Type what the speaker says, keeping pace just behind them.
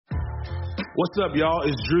What's up, y'all?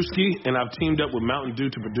 It's Drewski, and I've teamed up with Mountain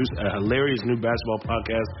Dew to produce a hilarious new basketball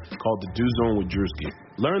podcast called The Dew Zone with Drewski.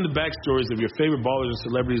 Learn the backstories of your favorite ballers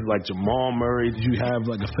and celebrities like Jamal Murray. Did you have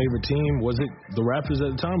like a favorite team? Was it the Raptors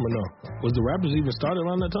at the time or no? Was the Raptors even started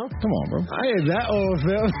around that time? Come on, bro. I ain't that old,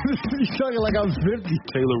 fam. You talking like I was 50.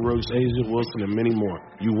 Taylor Roach, Asia Wilson, and many more.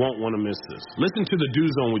 You won't want to miss this. Listen to The Dew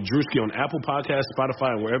Zone with Drewski on Apple Podcasts,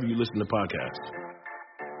 Spotify, and wherever you listen to podcasts.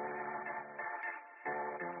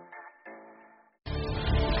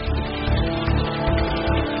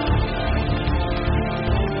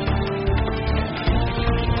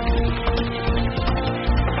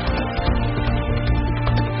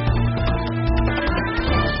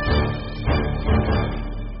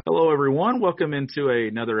 Welcome into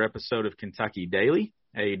another episode of Kentucky Daily,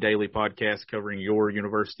 a daily podcast covering your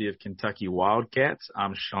University of Kentucky Wildcats.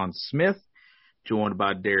 I'm Sean Smith, joined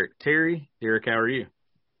by Derek Terry. Derek, how are you?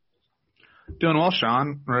 Doing well,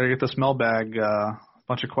 Sean. Ready to get this mailbag.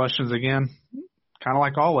 Bunch of questions again, kind of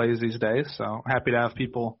like always these days. So happy to have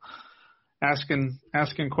people asking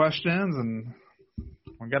questions, and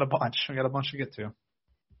we got a bunch. We got a bunch to get to.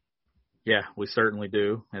 Yeah, we certainly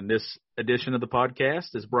do. And this edition of the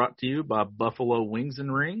podcast is brought to you by Buffalo Wings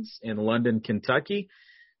and Rings in London, Kentucky.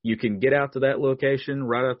 You can get out to that location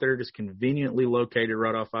right out there, just conveniently located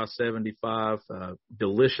right off I-75.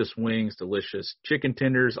 Delicious wings, delicious chicken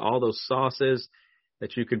tenders, all those sauces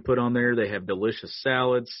that you can put on there. They have delicious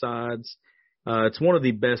salads, sides. It's one of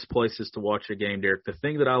the best places to watch a game, Derek. The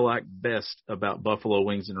thing that I like best about Buffalo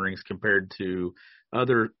Wings and Rings compared to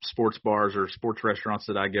other sports bars or sports restaurants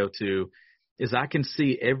that I go to is I can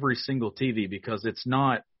see every single TV, because it's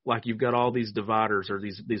not like you've got all these dividers or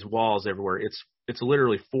these walls everywhere. It's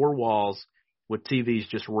literally four walls with TVs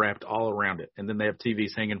just wrapped all around it. And then they have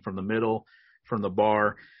TVs hanging from the middle, from the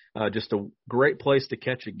bar. Just a great place to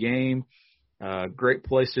catch a game. Great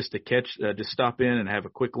place just to just stop in and have a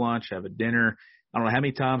quick lunch, have a dinner. I don't know how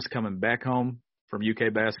many times coming back home from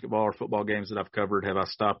UK basketball or football games that I've covered have I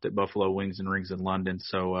stopped at Buffalo Wings and Rings in London.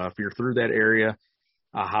 So if you're through that area,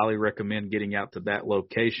 I highly recommend getting out to that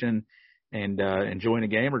location and enjoying a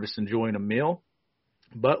game or just enjoying a meal.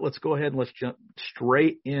 But let's go ahead and let's jump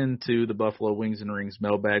straight into the Buffalo Wings and Rings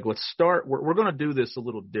mailbag. Let's start. We're going to do this a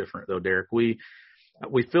little different, though, Derek. We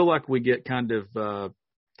feel like we get kind of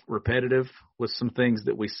repetitive with some things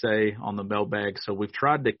that we say on the mailbag. So we've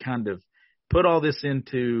tried to kind of put all this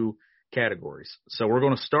into categories. So we're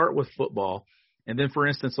going to start with football. And then, for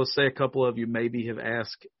instance, let's say a couple of you maybe have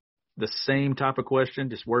asked the same type of question,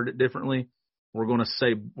 just word it differently. We're going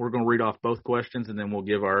to read off both questions, and then we'll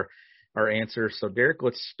give our answers. So, Derek,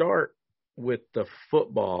 let's start with the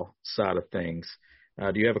football side of things.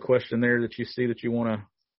 Do you have a question there that you see that you want to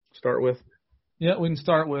start with? Yeah, we can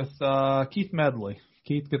start with Keith Medley.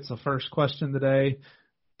 Keith gets the first question today.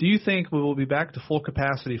 Do you think we will be back to full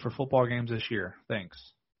capacity for football games this year? Thanks.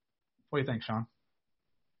 What do you think, Sean?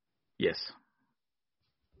 Yes.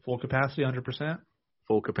 Full capacity, 100%?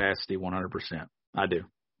 Full capacity, 100%. I do.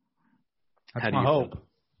 That's my hope.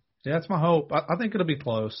 Yeah, that's my hope. I think it'll be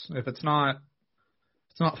close. If it's not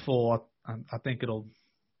full, I think it'll.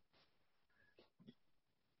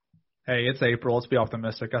 Hey, it's April. Let's be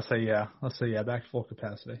optimistic. I say yeah. Let's say yeah, back to full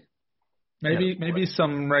capacity. Maybe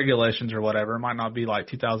some regulations or whatever. It might not be like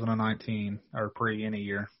 2019 or pre any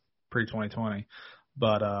year, pre 2020,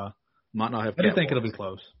 but might not have. I do think it'll be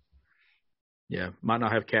close. Yeah, might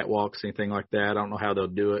not have catwalks, anything like that. I don't know how they'll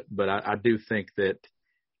do it, but I do think that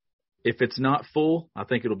if it's not full, I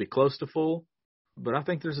think it'll be close to full. But I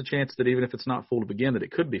think there's a chance that even if it's not full to begin, that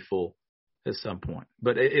it could be full at some point.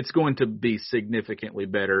 But it's going to be significantly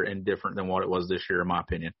better and different than what it was this year, in my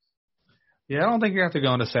opinion. Yeah, I don't think you have to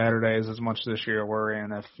go into Saturdays as much this year,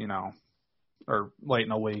 worrying if, or late in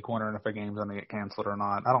the week, wondering if a game's going to get canceled or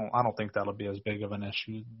not. I don't think that'll be as big of an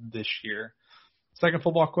issue this year. Second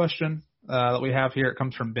football question that we have here, it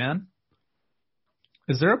comes from Ben.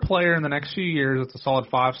 Is there a player in the next few years that's a solid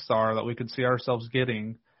 5-star that we could see ourselves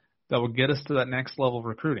getting that would get us to that next level of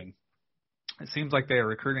recruiting? It seems like they are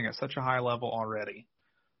recruiting at such a high level already.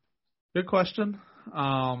 Good question.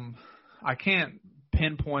 I can't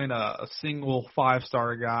pinpoint a single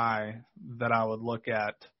 5-star guy that I would look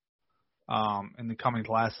at in the coming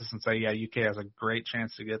classes and say, yeah, UK has a great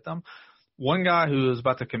chance to get them. One guy who is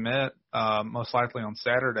about to commit, most likely on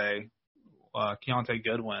Saturday, Keontae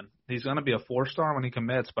Goodwin. He's going to be a 4-star when he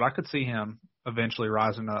commits, but I could see him eventually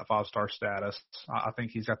rising to that 5-star status. I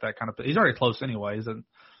think he's got that kind of – he's already close anyways, and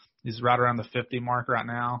he's right around the 50 mark right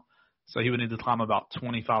now. So he would need to climb about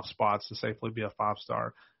 25 spots to safely be a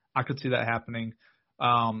 5-star. I could see that happening.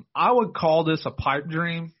 I would call this a pipe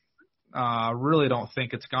dream I really don't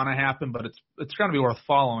think it's going to happen, but it's going to be worth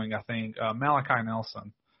following, I think. Malachi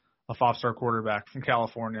Nelson, a 5-star quarterback from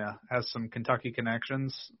California, has some Kentucky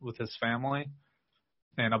connections with his family.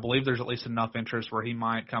 And I believe there's at least enough interest where he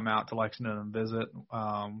might come out to Lexington and visit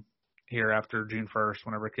here after June 1st,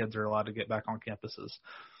 whenever kids are allowed to get back on campuses.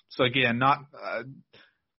 So, again,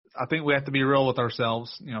 I think we have to be real with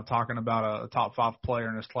ourselves, talking about a top 5 player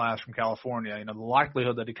in this class from California. The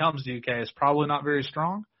likelihood that he comes to UK is probably not very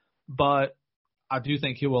strong, but I do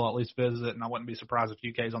think he will at least visit, and I wouldn't be surprised if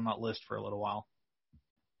UK is on that list for a little while.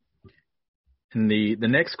 And the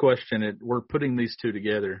next question, we're putting these two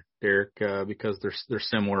together, Derek, because they're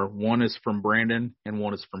similar. One is from Brandon and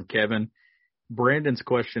one is from Kevin. Brandon's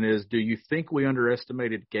question is, do you think we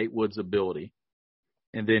underestimated Gatewood's ability?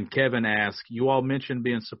 And then Kevin asks, you all mentioned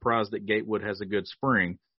being surprised that Gatewood has a good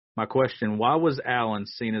spring. My question, why was Allen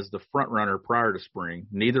seen as the front runner prior to spring?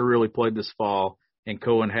 Neither really played this fall, and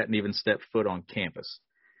Cohen hadn't even stepped foot on campus.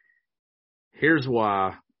 Here's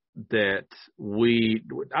why that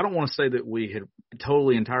I don't want to say that we had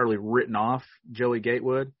totally entirely written off Joey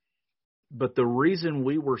Gatewood, but the reason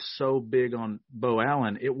we were so big on Bo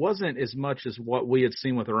Allen, it wasn't as much as what we had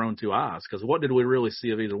seen with our own 2 eyes, because what did we really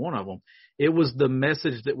see of either one of them? It was the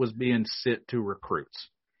message that was being sent to recruits.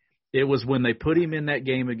 It was when they put him in that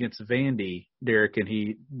game against Vandy, Derek,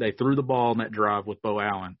 and they threw the ball in that drive with Bo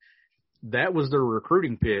Allen. That was their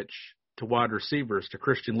recruiting pitch to wide receivers, to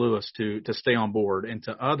Christian Lewis to stay on board, and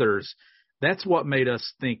to others. That's what made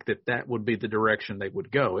us think that would be the direction they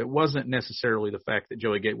would go. It wasn't necessarily the fact that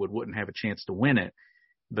Joey Gatewood wouldn't have a chance to win it,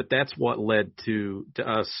 but that's what led to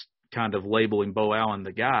us kind of labeling Bo Allen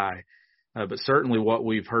the guy. But certainly what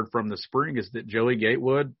we've heard from the spring is that Joey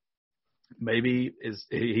Gatewood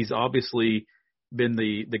he's obviously been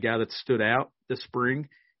the guy that stood out this spring.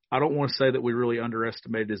 I don't want to say that we really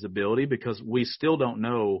underestimated his ability, because we still don't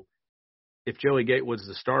know if Joey Gatewood's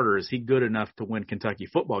the starter, is he good enough to win Kentucky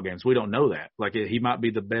football games? We don't know that. Like, he might be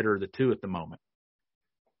the better of the two at the moment.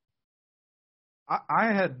 I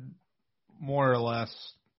had more or less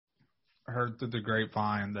heard through the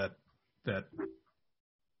grapevine that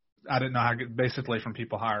I didn't know basically from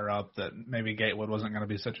people higher up, that maybe Gatewood wasn't going to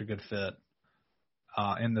be such a good fit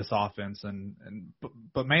in this offense.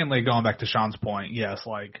 But mainly going back to Sean's point, yes,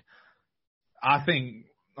 like, I think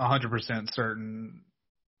 100% certain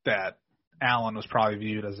that Allen was probably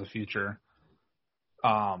viewed as a future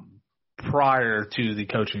prior to the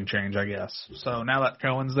coaching change, I guess. So now that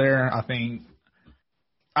Cohen's there, I think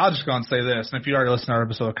I'll just go and say this. And if you already listened to our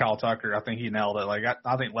episode of Kyle Tucker, I think he nailed it. Like,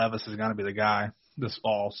 I think Levis is going to be the guy this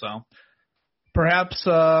fall. So perhaps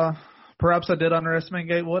I did underestimate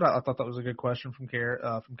Gatewood. I thought that was a good question from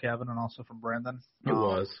Kevin and also from Brendan. It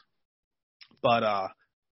was. But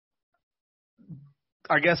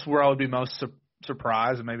I guess where I would be most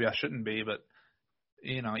surprised, and maybe I shouldn't be, but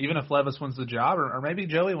even if Levis wins the job, or maybe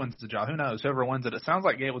Joey wins the job, who knows? Whoever wins it, it sounds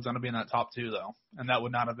like Gatewood's going to be in that top 2 though, and that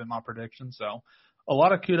would not have been my prediction. So a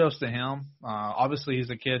lot of kudos to him. Obviously, he's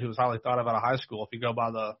a kid who was highly thought of out of high school. If you go by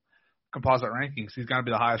the composite rankings, he's going to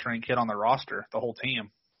be the highest ranked kid on the roster, the whole team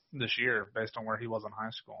this year, based on where he was in high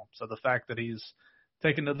school. So the fact that he's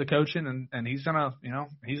taken to the coaching and he's gonna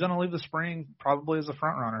leave the spring probably as a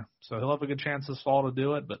front runner. So he'll have a good chance this fall to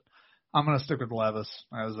do it, but I'm going to stick with Levis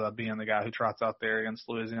as being the guy who trots out there against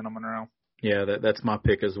Louisiana Monroe. Yeah, that's my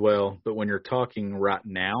pick as well. But when you're talking right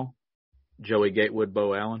now, Joey Gatewood,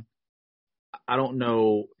 Bo Allen, I don't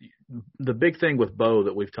know. The big thing with Bo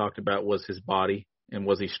that we've talked about was his body, and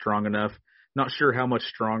was he strong enough? Not sure how much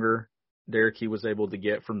stronger, Derek, he was able to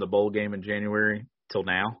get from the bowl game in January till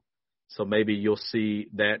now. So maybe you'll see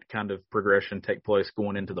that kind of progression take place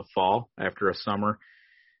going into the fall after a summer.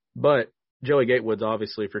 But Joey Gatewood's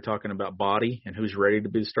obviously, if you're talking about body and who's ready to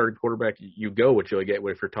be the starting quarterback, you go with Joey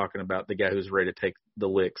Gatewood if you're talking about the guy who's ready to take the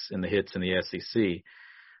licks and the hits in the SEC.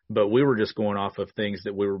 But we were just going off of things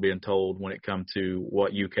that we were being told when it come to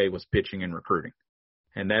what UK was pitching and recruiting.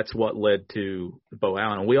 And that's what led to Bo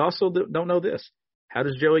Allen. And we also don't know this. How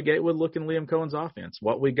does Joey Gatewood look in Liam Cohen's offense?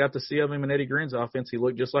 What we got to see of him in Eddie Green's offense, he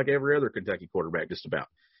looked just like every other Kentucky quarterback, just about.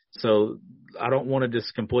 So I don't want to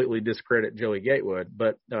just completely discredit Joey Gatewood.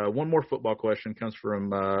 But one more football question comes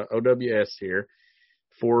from OWS here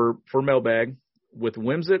for Mailbag. With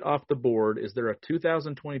Wimsatt off the board, is there a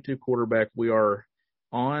 2022 quarterback we are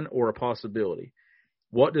on or a possibility?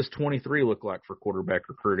 What does 23 look like for quarterback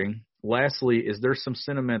recruiting? Lastly, is there some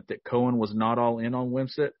sentiment that Cohen was not all in on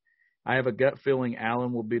Wimsatt? I have a gut feeling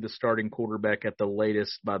Allen will be the starting quarterback at the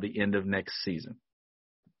latest by the end of next season.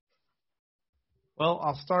 Well,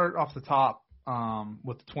 I'll start off the top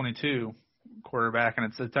with the 22 quarterback,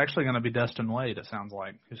 and it's actually going to be Destin Wade, it sounds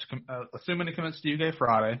like. Assuming he commits to UK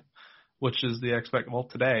Friday, which is the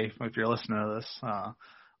today, if you're listening to this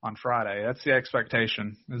on Friday, that's the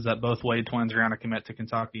expectation, is that both Wade twins are going to commit to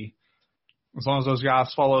Kentucky. As long as those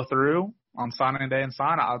guys follow through on signing day and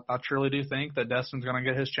I truly do think that Destin's going to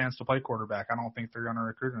get his chance to play quarterback. I don't think they're going to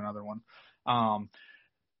recruit another one.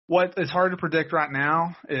 What is hard to predict right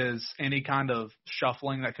now is any kind of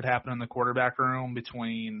shuffling that could happen in the quarterback room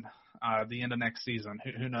between the end of next season.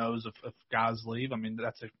 Who knows if guys leave? I mean,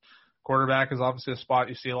 quarterback is obviously a spot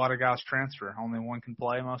you see a lot of guys transfer. Only one can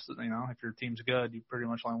play most of, if your team's good, you pretty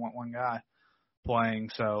much only want one guy playing.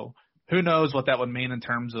 So who knows what that would mean in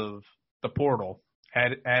terms of the portal,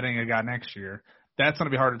 adding a guy next year. That's going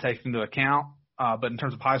to be hard to take into account. But in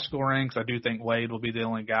terms of high school ranks, I do think Wade will be the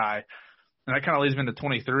only guy. And that kind of leads me into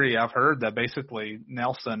 23. I've heard that basically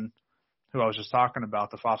Nelson, who I was just talking about,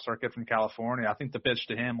 the 5-star kid from California, I think the pitch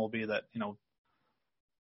to him will be that,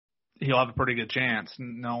 he'll have a pretty good chance,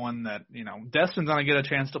 knowing that, Destin's going to get a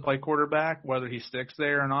chance to play quarterback. Whether he sticks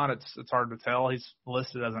there or not, it's hard to tell. He's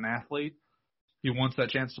listed as an athlete. He wants that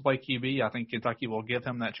chance to play QB. I think Kentucky will give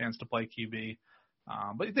him that chance to play QB.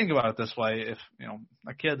 But you think about it this way, if,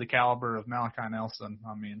 a kid the caliber of Malachi Nelson, I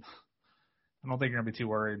don't think you're going to be too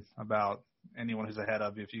worried about anyone who's ahead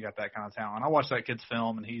of you if you got that kind of talent. I watched that kid's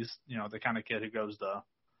film, and he's, the kind of kid who goes to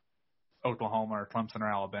Oklahoma or Clemson or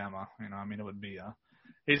Alabama. It would be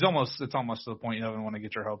it's almost to the point you don't even want to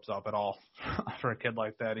get your hopes up at all for a kid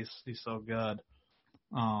like that. He's so good.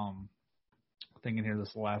 Thinking here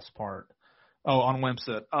this last part. Oh, on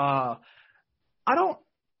Wimsatt. I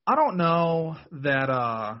don't know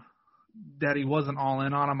that he wasn't all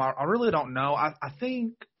in on him. I really don't know. I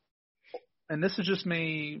think, and this is just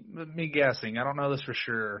me guessing, I don't know this for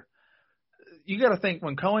sure. You got to think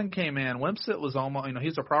when Cohen came in, Wimsatt was almost,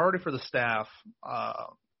 he's a priority for the staff.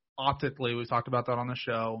 Optically, we talked about that on the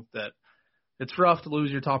show, that it's rough to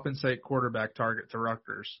lose your top in-state quarterback target to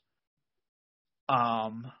Rutgers.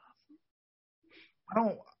 I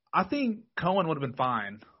think Cohen would have been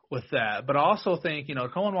fine with that, but I also think,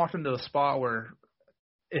 Cohen walked into a spot where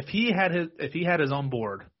if he had his own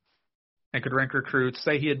board and could rank recruits,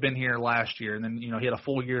 say he had been here last year, and then, he had a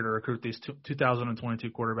full year to recruit these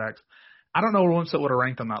 2022 quarterbacks, I don't know where Wimsatt would have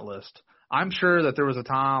ranked on that list. I'm sure that there was a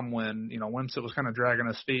time when, Wimsatt was kind of dragging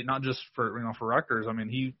his feet, not just for Rutgers.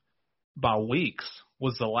 He, by weeks,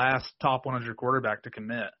 was the last top 100 quarterback to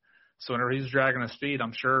commit. So whenever he's dragging his feet,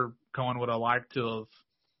 I'm sure Cohen would have liked to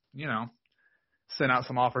have, sent out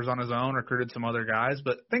some offers on his own, recruited some other guys.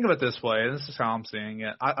 But think of it this way, and this is how I'm seeing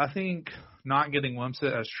it. I think not getting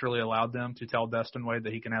Wimsatt has truly allowed them to tell Destin Wade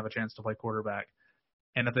that he can have a chance to play quarterback.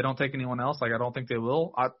 And if they don't take anyone else, like I don't think they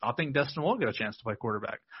will, I think Destin will get a chance to play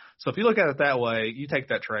quarterback. So if you look at it that way, you take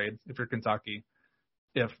that trade if you're Kentucky.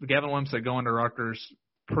 If Gavin Wimsatt going to Rutgers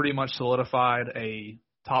pretty much solidified a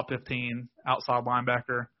top 15 outside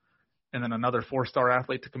linebacker and then another 4-star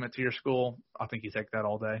athlete to commit to your school, I think you take that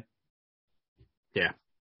all day.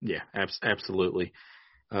 Yeah, absolutely.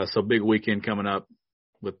 So big weekend coming up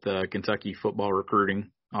with Kentucky football recruiting,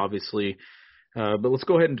 obviously. But let's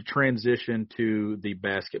go ahead and transition to the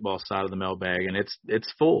basketball side of the mailbag, and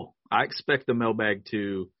it's full. I expect the mailbag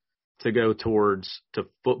to go to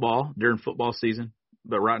football during football season,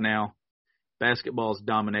 but right now basketball is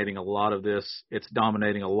dominating a lot of this. It's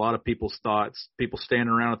dominating a lot of people's thoughts. People standing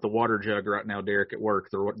around at the water jug right now, Derek, at work,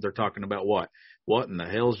 they're talking about what in the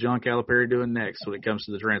hell is John Calipari doing next when it comes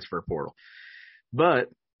to the transfer portal. But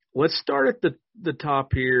let's start at the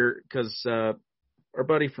top here, because our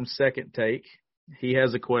buddy from Second Take, he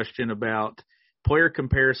has a question about player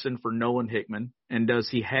comparison for Nolan Hickman, and does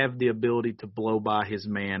he have the ability to blow by his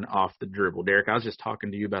man off the dribble? Derek, I was just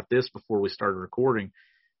talking to you about this before we started recording.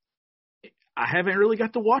 I haven't really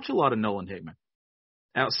got to watch a lot of Nolan Hickman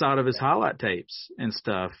outside of his highlight tapes and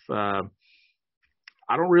stuff.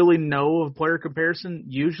 I don't really know of player comparison.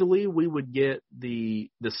 Usually we would get the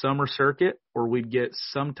summer circuit, or we'd get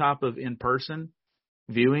some type of in-person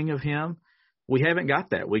viewing of him. We haven't got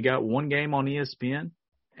that. We got one game on ESPN,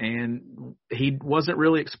 and he wasn't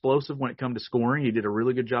really explosive when it come to scoring. He did a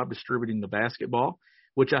really good job distributing the basketball,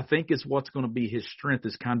 which I think is what's going to be his strength,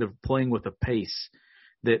 is kind of playing with a pace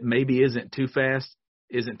that maybe isn't too fast,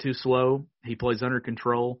 isn't too slow. He plays under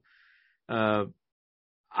control.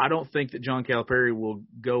 I don't think that John Calipari will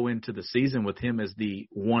go into the season with him as the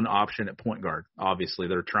one option at point guard. Obviously,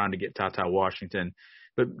 they're trying to get Ty Washington.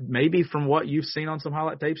 But maybe from what you've seen on some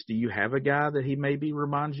highlight tapes, do you have a guy that he maybe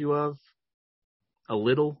reminds you of a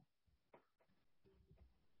little?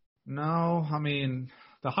 No,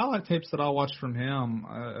 the highlight tapes that I watched from him,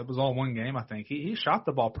 it was all one game, I think. He shot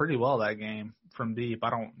the ball pretty well that game from deep. I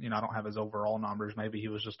don't have his overall numbers. Maybe he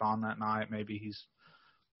was just on that night. Maybe he's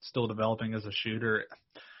still developing as a shooter.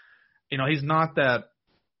 he's not that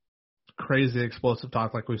crazy explosive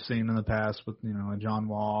talk like we've seen in the past with, a John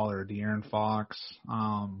Wall or De'Aaron Fox.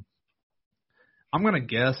 I'm going to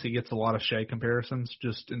guess he gets a lot of Shea comparisons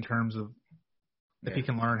just in terms of if he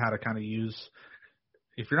can learn how to kind of use –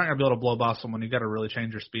 if you're not going to be able to blow by someone, you've got to really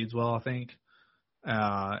change your speeds well, I think.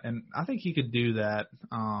 And I think he could do that.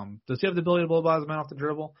 Does he have the ability to blow by his man off the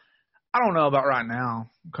dribble? I don't know about right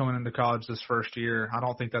now coming into college this first year. I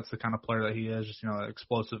don't think that's the kind of player that he is, just, an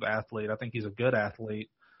explosive athlete. I think he's a good athlete.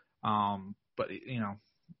 But,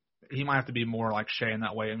 he might have to be more like Shea in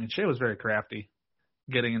that way. I mean, Shea was very crafty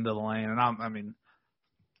getting into the lane. And,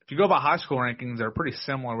 if you go by high school rankings, they're pretty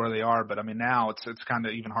similar where they are. But, now it's kind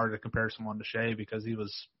of even harder to compare someone to Shea because he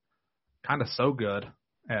was kind of so good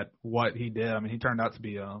at what he did. He turned out to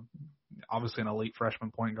be obviously an elite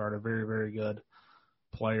freshman point guard, a very, very good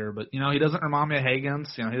player. But, he doesn't remind me of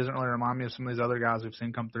Higgins. He doesn't really remind me of some of these other guys we've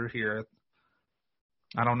seen come through here.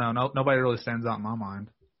 I don't know. Nobody really stands out in my mind.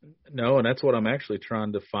 No, and that's what I'm actually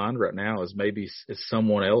trying to find right now is maybe if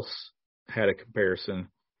someone else had a comparison.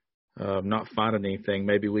 Not finding anything.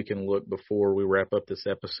 Maybe we can look before we wrap up this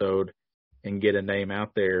episode and get a name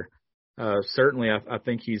out there. Certainly, I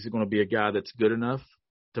think he's going to be a guy that's good enough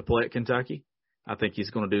to play at Kentucky. I think he's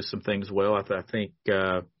going to do some things well. I think,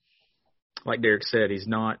 like Derek said, he's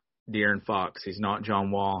not De'Aaron Fox. He's not John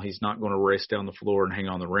Wall. He's not going to race down the floor and hang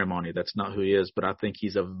on the rim on you. That's not who he is. But I think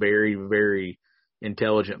he's a very, very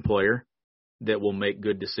intelligent player that will make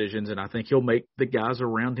good decisions, and I think he'll make the guys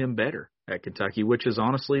around him better at Kentucky, which is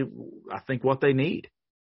honestly, I think, what they need.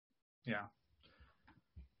 Yeah,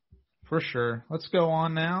 for sure. Let's go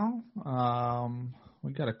on now.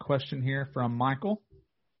 We got a question here from Michael.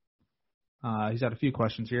 He's got a few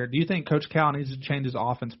questions here. Do you think Coach Cal needs to change his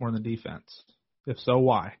offense more than defense? If so,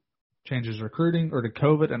 why? Change his recruiting, or did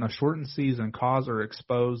COVID and a shortened season cause or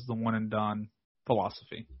expose the one-and-done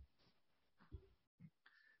philosophy?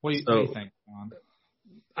 What do you think, Juan?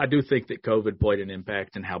 I do think that COVID played an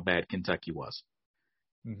impact in how bad Kentucky was.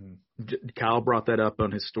 Mm-hmm. Kyle brought that up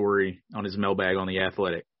on his story, on his mailbag on The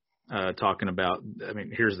Athletic, talking about,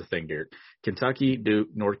 here's the thing, Derek. Kentucky, Duke,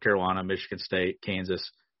 North Carolina, Michigan State, Kansas.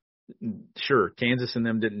 Sure, Kansas and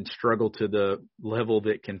them didn't struggle to the level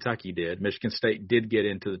that Kentucky did. Michigan State did get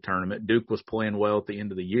into the tournament. Duke was playing well at the end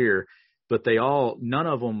of the year, but none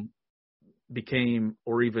of them became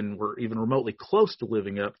or were even remotely close to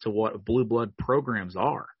living up to what blue blood programs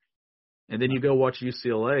are. And then you go watch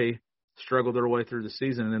UCLA struggle their way through the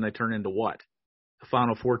season, and then they turn into what? A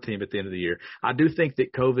Final Four team at the end of the year. I do think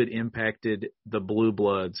that COVID impacted the blue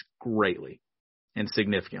bloods greatly and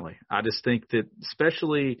significantly. I just think that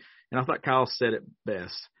especially, and I thought Kyle said it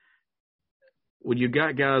best, when you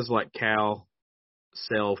got guys like Cal,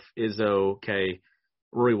 Self, Izzo, Kay,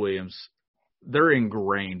 Roy Williams, they're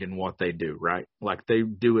ingrained in what they do, right? Like they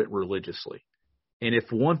do it religiously. And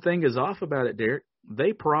if one thing is off about it, Derek,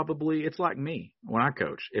 it's like me when I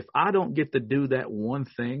coach. If I don't get to do that one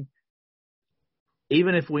thing,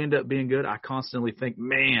 even if we end up being good, I constantly think,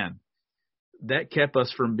 man, that kept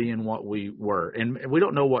us from being what we were. And we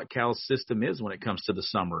don't know what Cal's system is when it comes to the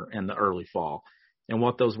summer and the early fall and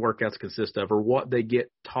what those workouts consist of or what they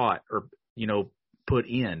get taught or, put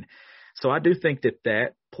in. So I do think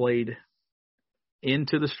that played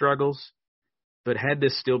into the struggles, but had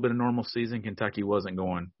this still been a normal season, Kentucky wasn't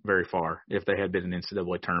going very far if they had been an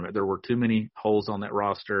NCAA tournament. There were too many holes on that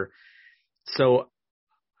roster. So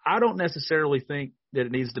I don't necessarily think that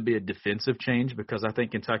it needs to be a defensive change because I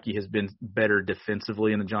think Kentucky has been better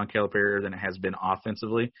defensively in the John Calipari era than it has been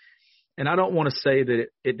offensively. And I don't want to say that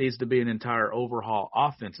it needs to be an entire overhaul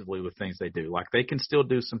offensively with things they do. Like they can still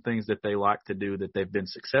do some things that they like to do that they've been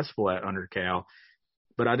successful at under Cal.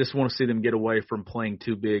 But I just want to see them get away from playing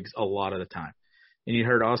two bigs a lot of the time. And you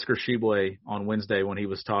heard Oscar Tshiebwe on Wednesday when he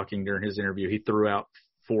was talking during his interview. He threw out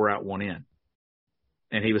 4 out, 1 in.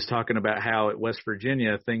 And he was talking about how at West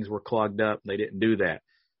Virginia things were clogged up. They didn't do that.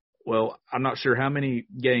 Well, I'm not sure how many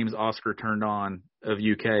games Oscar turned on of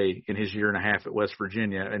UK in his year and a half at West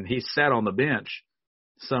Virginia. And he sat on the bench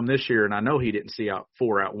some this year, and I know he didn't see out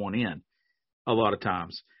 4 out, 1 in a lot of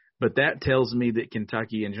times. But that tells me that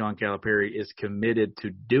Kentucky and John Calipari is committed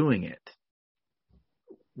to doing it,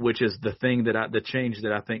 which is the thing the change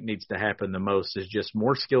that I think needs to happen the most is just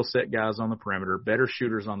more skill set guys on the perimeter, better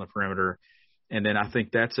shooters on the perimeter. And then I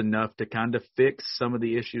think that's enough to kind of fix some of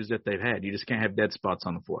the issues that they've had. You just can't have dead spots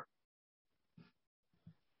on the floor.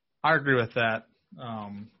 I agree with that.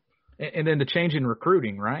 And then the change in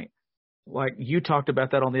recruiting, right? Like you talked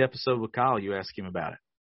about that on the episode with Kyle. You asked him about it.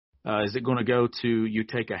 Is it going to go to you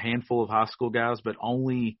take a handful of high school guys, but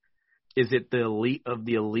only is it the elite of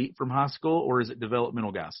the elite from high school, or is it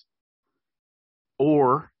developmental guys?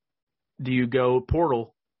 Or do you go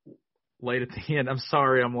portal late at the end? I'm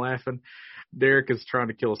sorry, I'm laughing. Derek is trying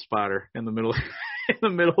to kill a spider in the middle in the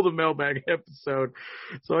middle of the mailbag episode.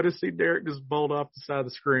 So I just see Derek just bolt off the side of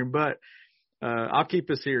the screen. But I'll keep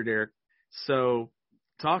us here, Derek. So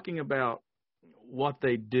talking about what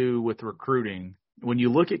they do with recruiting, when you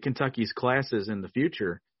look at Kentucky's classes in the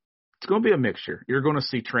future, it's going to be a mixture. You're going to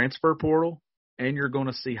see transfer portal and you're going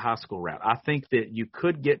to see high school route. I think that you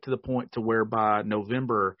could get to the point to where by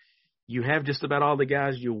November you have just about all the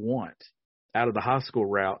guys you want out of the high school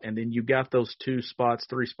route, and then you got those 2 spots,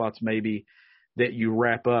 3 spots maybe that you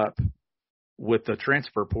wrap up with the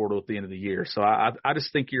transfer portal at the end of the year. So I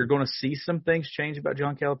just think you're going to see some things change about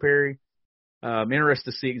John Calipari. I'm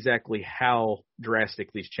interested to see exactly how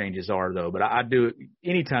drastic these changes are, though. But I do –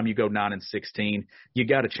 anytime you go 9-16, you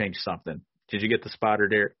got to change something. Did you get the spider,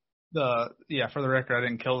 Derek? Yeah, for the record, I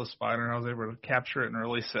didn't kill the spider, and I was able to capture it and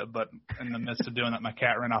release it. But in the midst of doing that, my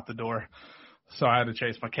cat ran out the door. So I had to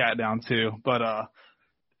chase my cat down, too. But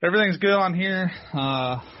everything's good on here.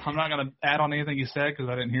 I'm not going to add on anything you said because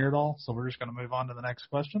I didn't hear it all. So we're just going to move on to the next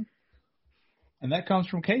question. And that comes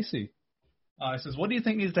from Casey. It says, what do you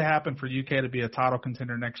think needs to happen for UK to be a title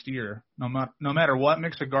contender next year? No matter what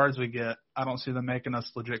mix of guards we get, I don't see them making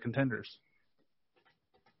us legit contenders.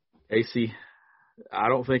 Casey, I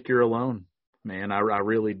don't think you're alone, man. I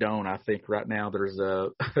really don't. I think right now there's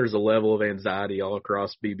a level of anxiety all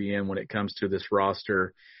across BBN when it comes to this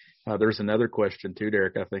roster. There's another question too,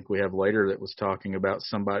 Derek, I think we have later that was talking about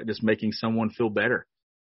somebody just making someone feel better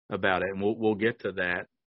about it, and we'll get to that.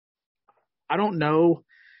 I don't know.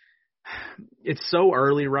 It's so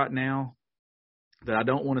early right now that I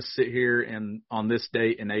don't want to sit here and on this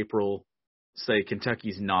date in April say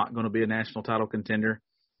Kentucky's not going to be a national title contender.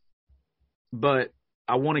 But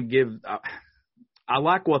I want to give I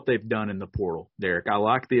like what they've done in the portal, Derek. I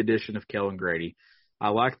like the addition of Kellen Grady. I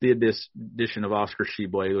like the addition of Oscar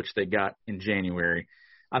Tshiebwe, which they got in January.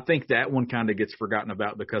 I think that one kind of gets forgotten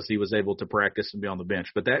about because he was able to practice and be on the bench.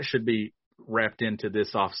 But that should be wrapped into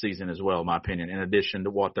this offseason as well, in my opinion, in addition to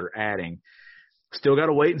what they're adding. Still got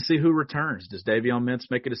to wait and see who returns. Does Davion Mintz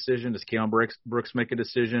make a decision? Does Keon Brooks make a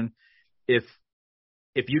decision? If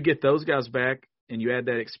you get those guys back and you add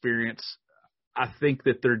that experience, I think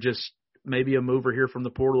that they're just maybe a mover here from the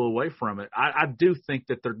portal away from it. I do think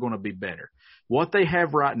that they're going to be better. What they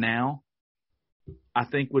have right now, I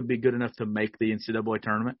think would be good enough to make the NCAA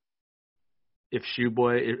tournament. If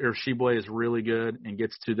Tshiebwe is really good and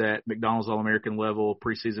gets to that McDonald's All-American level,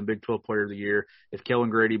 preseason Big 12 Player of the Year, if Kellen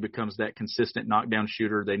Grady becomes that consistent knockdown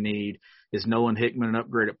shooter they need, is Nolan Hickman an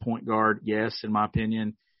upgrade at point guard? Yes, in my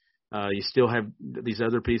opinion. You still have these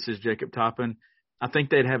other pieces, Jacob Toppin. I think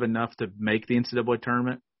they'd have enough to make the NCAA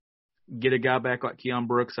tournament. Get a guy back like Keon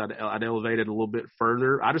Brooks, I'd elevate it a little bit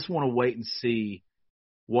further. I just want to wait and see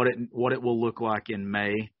what it will look like in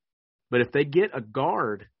May. But if they get a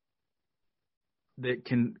guard that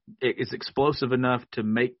is explosive enough to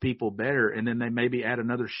make people better, and then they maybe add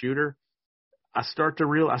another shooter, I start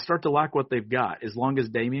to like what they've got. As long as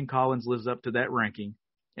Damian Collins lives up to that ranking,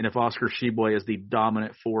 and if Oscar Tshiebwe is the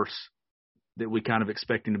dominant force that we kind of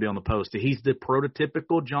expect him to be on the post, he's the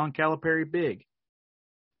prototypical John Calipari big,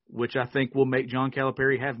 which I think will make John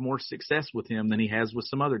Calipari have more success with him than he has with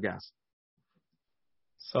some other guys.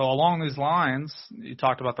 So along these lines, you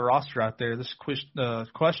talked about the roster out there. This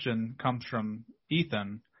question comes from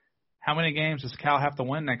Ethan. How many games does Cal have to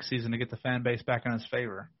win next season to get the fan base back in his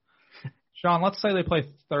favor? Sean, let's say they play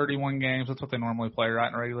 31 games. That's what they normally play, right,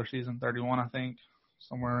 in a regular season? 31, I think,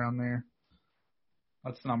 somewhere around there.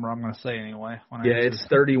 That's the number I'm going to say anyway. It's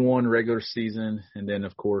 31 regular season, and then,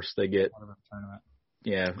 of course, they get tournament.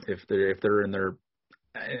 Yeah, if they're in their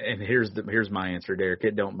 – and here's my answer, Derek.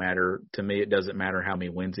 It don't matter. To me, it doesn't matter how many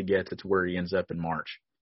wins he gets. It's where he ends up in March.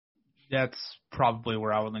 That's probably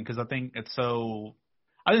where I would lean because I think it's so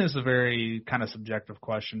 – I think it's a very kind of subjective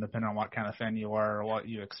question depending on what kind of fan you are or what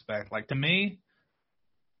you expect. Like, to me,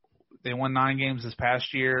 they won 9 games this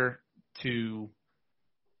past year. To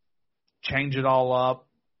change it all up,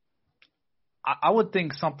 I would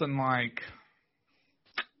think something like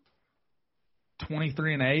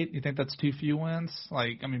 23-8. You think that's too few wins?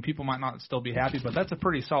 Like, I mean, people might not still be happy, but that's a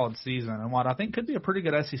pretty solid season and what I think could be a pretty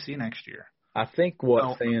good SEC next year. I think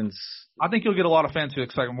I think you'll get a lot of fans who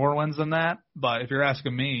expect more wins than that. But if you're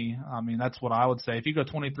asking me, I mean, that's what I would say. If you go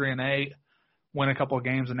 23-8, win a couple of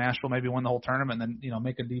games in Nashville, maybe win the whole tournament, and then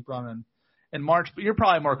make a deep run in March. But you're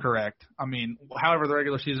probably more correct. I mean, however the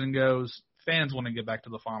regular season goes, fans want to get back to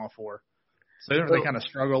the Final Four. So even if they kind of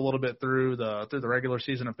struggle a little bit through the regular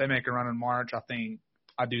season, if they make a run in March,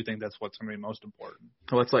 I do think that's what's going to be most important.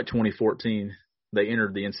 Well, it's like 2014. They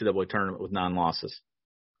entered the NCAA tournament with 9 losses.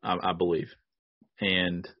 I believe,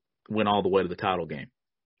 and went all the way to the title game.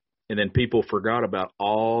 And then people forgot about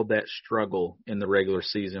all that struggle in the regular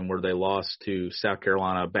season where they lost to South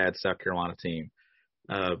Carolina, a bad South Carolina team.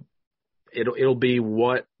 It'll be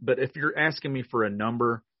what – but if you're asking me for a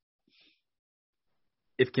number,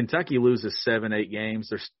 if Kentucky loses 7-8 games,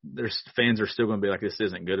 there's fans are still going to be like, this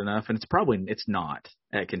isn't good enough, and it's not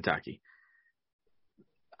at Kentucky.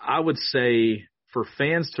 I would say for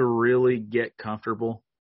fans to really get comfortable,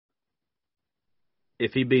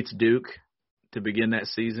 if he beats Duke to begin that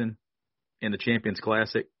season in the Champions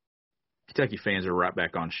Classic, Kentucky fans are right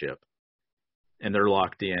back on ship. And they're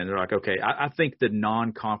locked in. They're like, okay, I think the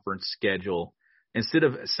non-conference schedule, instead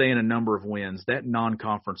of saying a number of wins, that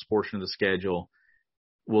non-conference portion of the schedule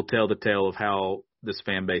will tell the tale of how this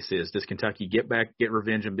fan base is. Does Kentucky get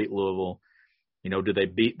revenge and beat Louisville? Do they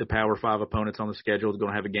beat the Power 5 opponents on the schedule? They're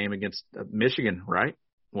going to have a game against Michigan, right?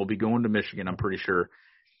 We'll be going to Michigan, I'm pretty sure,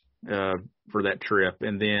 for that trip.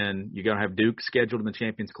 And then you're going to have Duke scheduled in the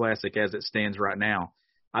Champions Classic as it stands right now.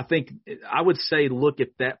 I would say look at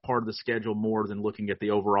that part of the schedule more than looking at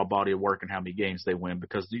the overall body of work and how many games they win,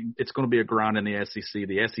 because it's going to be a grind in the SEC.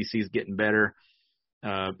 The SEC is getting better.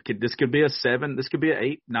 This could be a 7, this could be an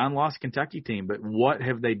 8, 9-loss Kentucky team, but what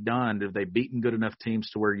have they done? Have they beaten good enough teams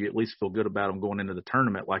to where you at least feel good about them going into the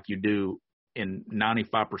tournament like you do in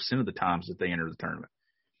 95% of the times that they enter the tournament?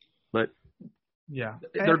 But yeah,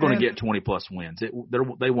 they're going to get 20-plus wins.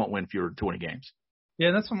 They won't win fewer than 20 games.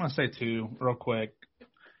 Yeah, that's what I'm going to say, too, real quick.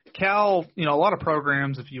 Cal, a lot of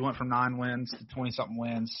programs, if you went from 9 wins to 20-something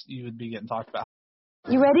wins, you would be getting talked about.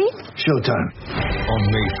 You ready? Showtime. On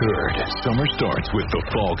May 3rd, summer starts with The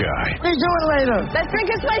Fall Guy. Let's do it later. Let's drink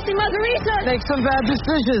a spicy margarita. Make some bad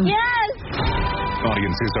decisions. Yes.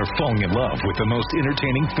 Audiences are falling in love with the most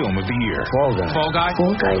entertaining film of the year. Fall Guy. Fall Guy?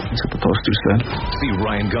 Fall Guy. That's what the poster said. See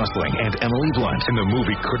Ryan Gosling and Emily Blunt in the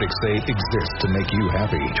movie critics say exists to make you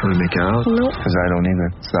happy. Do you want to make it out? Nope. Because I don't either.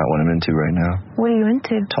 It's not what I'm into right now. What are you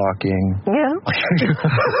into? Talking. Yeah.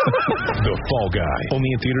 The Fall Guy. Only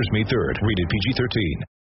in theaters May 3rd. Rated PG-13.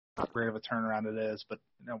 Great of a turnaround it is, but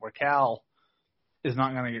where Cal is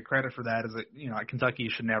not going to get credit for that is that at Kentucky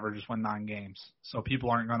you should never just win 9 games. So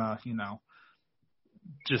people aren't going to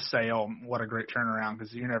just say, oh, what a great turnaround,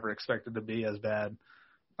 because you're never expected to be as bad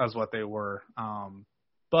as what they were.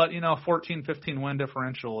 But 14-15 win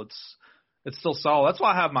differential, it's still solid. That's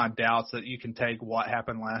why I have my doubts that you can take what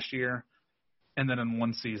happened last year and then in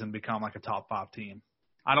one season become like a top 5 team.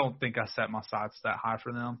 I don't think I set my sights that high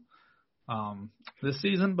for them this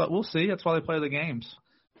season, but we'll see. That's why they play the games.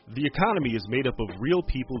 The economy is made up of real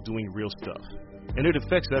people doing real stuff, and it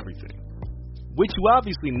affects everything, which you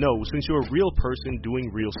obviously know since you're a real person doing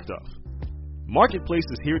real stuff. Marketplace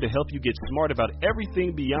is here to help you get smart about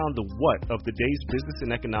everything beyond the what of the day's business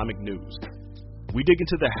and economic news. We dig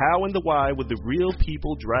into the how and the why with the real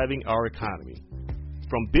people driving our economy.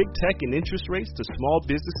 From big tech and interest rates to small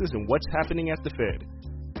businesses and what's happening at the Fed,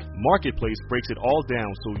 Marketplace breaks it all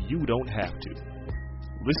down so you don't have to.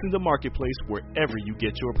 Listen to Marketplace wherever you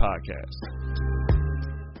get your podcasts.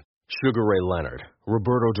 Sugar Ray Leonard,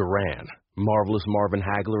 Roberto Duran, Marvelous Marvin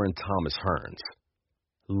Hagler, and Thomas Hearns.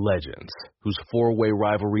 Legends, whose 4-way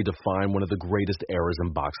rivalry defined one of the greatest eras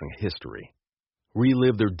in boxing history.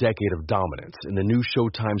 Relive their decade of dominance in the new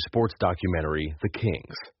Showtime sports documentary, The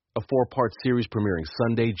Kings, a 4-part series premiering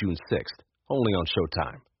Sunday, June 6th, only on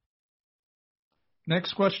Showtime.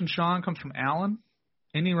 Next question, Sean, comes from Alan.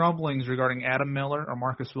 Any rumblings regarding Adam Miller or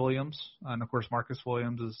Marcus Williams? And, of course, Marcus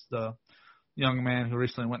Williams is the young man who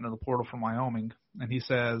recently went into the portal from Wyoming. And he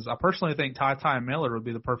says, I personally think Ty Miller would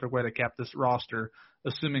be the perfect way to cap this roster,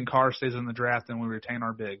 assuming Carr stays in the draft and we retain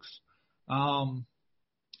our bigs. No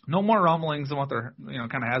more rumblings than what there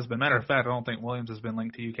kind of has been. Matter of fact, I don't think Williams has been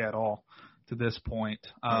linked to UK at all to this point.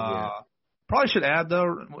 Probably should add,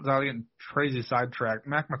 though, without getting crazy sidetracked,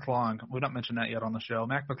 Mac McClung. We've not mentioned that yet on the show.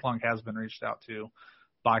 Mac McClung has been reached out to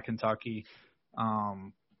by Kentucky.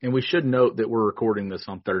 And we should note that we're recording this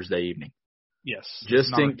on Thursday evening. Yes.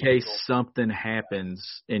 Just in case something happens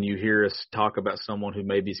and you hear us talk about someone who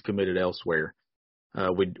maybe is committed elsewhere. I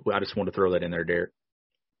just want to throw that in there, Derek.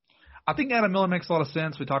 I think Adam Miller makes a lot of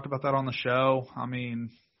sense. We talked about that on the show. I mean,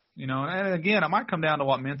 and again, it might come down to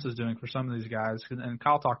what Mintz is doing for some of these guys. And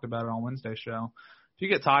Kyle talked about it on Wednesday's show. If you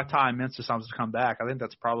get Ty and Mintz sometimes to come back, I think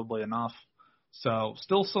that's probably enough. So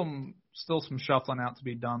still some shuffling out to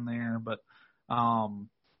be done there. But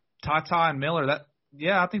Ty and Miller,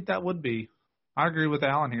 I think that would be. I agree with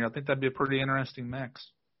Alan here. I think that'd be a pretty interesting mix.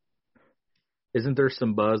 Isn't there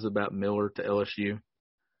some buzz about Miller to LSU?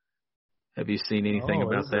 Have you seen anything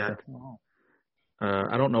about that? Oh.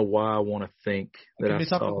 I don't know why I want to think that I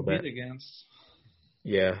saw that. Against.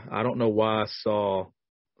 Yeah, I don't know why I saw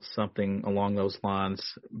something along those lines.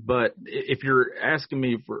 But if you're asking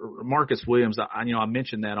me for Marcus Williams, I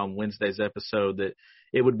mentioned that on Wednesday's episode that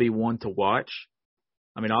it would be one to watch.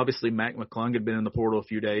 I mean, obviously Mac McClung had been in the portal a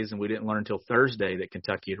few days, and we didn't learn until Thursday that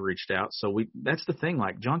Kentucky had reached out. So that's the thing.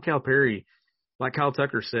 Like John Calipari, like Kyle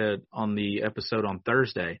Tucker said on the episode on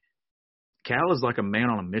Thursday, Cal is like a man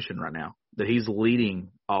on a mission right now, that he's leading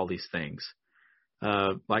all these things.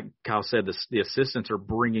 Like Kyle said, the assistants are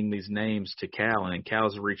bringing these names to Cal, and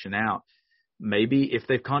Cal's reaching out. Maybe if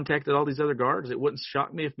they've contacted all these other guards, it wouldn't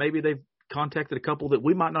shock me if maybe they've contacted a couple that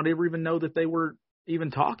we might not ever even know that they were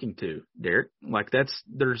even talking to, Derek. Like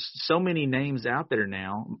there's so many names out there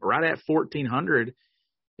now, right at 1,400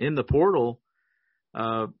 in the portal.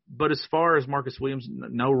 But as far as Marcus Williams,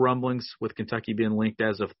 no rumblings with Kentucky being linked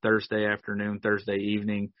as of Thursday afternoon, Thursday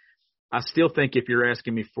evening. I still think if you want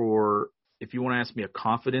to ask me a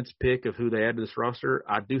confidence pick of who they add to this roster,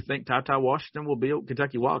 I do think Ty Washington will be a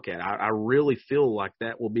Kentucky Wildcat. I really feel like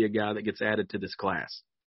that will be a guy that gets added to this class.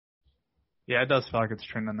 Yeah, it does feel like it's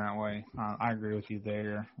trending that way. I agree with you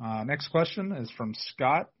there. Next question is from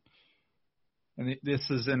Scott. And this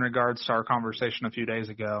is in regards to our conversation a few days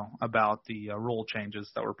ago about the rule changes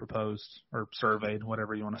that were proposed or surveyed,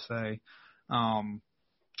 whatever you want to say.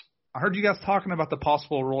 I heard you guys talking about the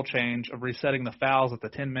possible rule change of resetting the fouls at the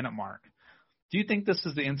 10-minute mark. Do you think this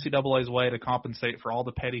is the NCAA's way to compensate for all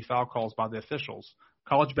the petty foul calls by the officials?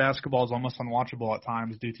 College basketball is almost unwatchable at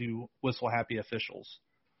times due to whistle-happy officials.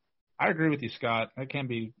 I agree with you, Scott. It can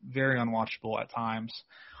be very unwatchable at times.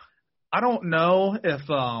 I don't know if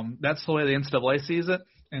that's the way the NCAA sees it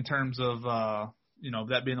in terms of,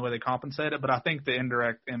 that being the way they compensate it, but I think the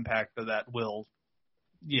indirect impact of that will,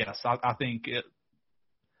 yes, I think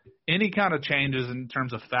any kind of changes in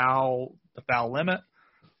terms of the foul limit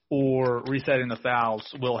or resetting the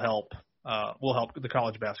fouls will help the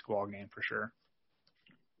college basketball game for sure.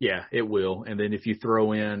 Yeah, it will. And then if you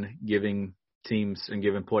throw in giving teams and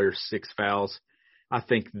giving players 6 fouls, I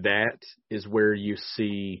think that is where you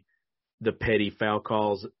see the petty foul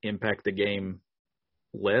calls impact the game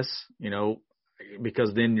less,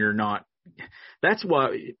 because then you're not – that's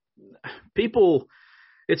why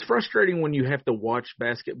it's frustrating when you have to watch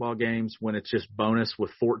basketball games when it's just bonus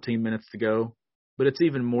with 14 minutes to go. But it's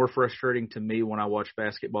even more frustrating to me when I watch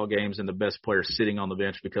basketball games and the best player sitting on the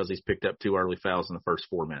bench because he's picked up 2 early fouls in the first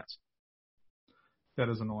 4 minutes. That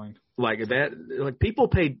is annoying. Like people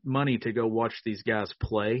pay money to go watch these guys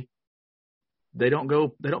play. They don't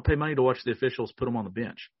pay money to watch the officials put them on the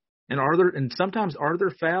bench. And sometimes are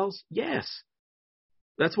there fouls? Yes.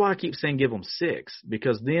 That's why I keep saying give them 6,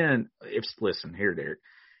 because then listen here, Derek.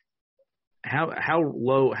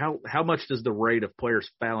 How much does the rate of players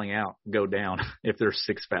fouling out go down if there's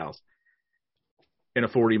 6 fouls in a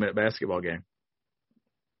 40-minute basketball game?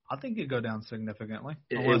 I think it'd go down significantly.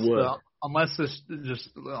 Unless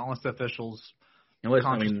the officials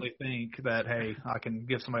consciously think that, hey, I can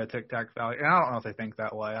give somebody a tic-tac foul. And I don't know if they think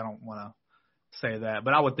that way. I don't want to say that,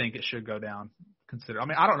 but I would think it should go down.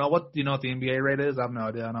 I don't know what the NBA rate is. I have no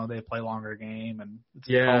idea. I know they play longer game and it's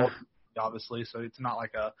cold, obviously, so it's not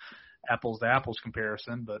like a apples to apples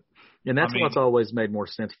comparison, but that's what's always made more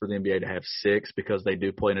sense for the NBA to have 6, because they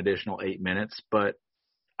do play an additional 8 minutes. But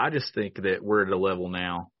I just think that we're at a level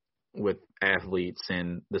now with athletes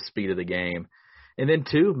and the speed of the game. And then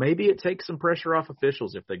 2, maybe it takes some pressure off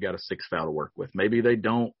officials if they've got a 6 foul to work with. Maybe they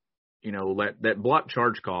don't, that block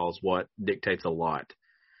charge call is what dictates a lot.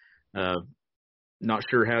 Not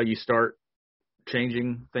sure how you start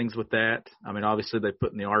changing things with that. I mean, obviously they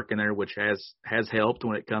put in the arc in there, which has helped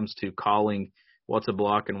when it comes to calling what's a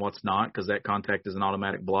block and what's not, because that contact is an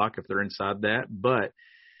automatic block if they're inside that. But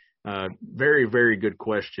very, very good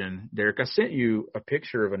question, Derek. I sent you a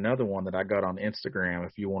picture of another one that I got on Instagram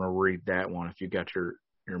if you want to read that one, if you got your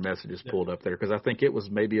messages pulled up there, because I think it was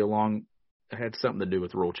maybe it had something to do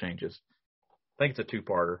with rule changes. I think it's a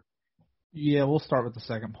 2-parter. Yeah, we'll start with the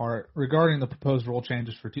second part. Regarding the proposed rule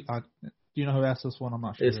changes do you know who asked this one? I'm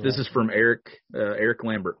not sure. This is from Eric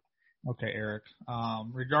Lambert. Okay, Eric.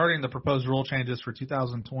 Regarding the proposed rule changes for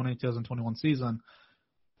 2020-2021 season,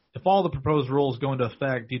 if all the proposed rules go into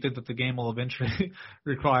effect, do you think that the game will eventually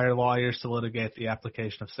require lawyers to litigate the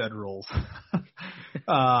application of said rules?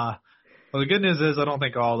 Well, the good news is I don't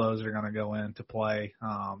think all those are going to go into play.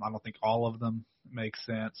 I don't think all of them make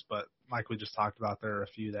sense, but like we just talked about, there are a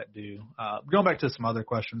few that do. Going back to some other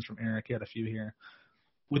questions from Eric, he had a few here.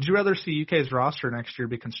 Would you rather see UK's roster next year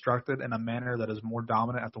be constructed in a manner that is more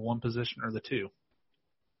dominant at the 1 position or the 2?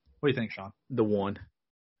 What do you think, Sean? The 1,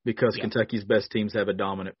 because Kentucky's best teams have a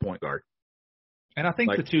dominant point guard. And I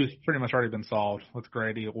think the two's pretty much already been solved with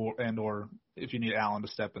Grady or if you need Allen to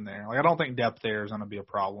step in there. Like, I don't think depth there is going to be a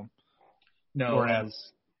problem. No. Whereas,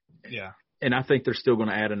 yeah. And I think they're still going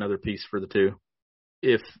to add another piece for the two.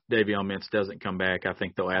 If Davion Mintz doesn't come back, I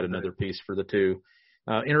think they'll add another piece for the two.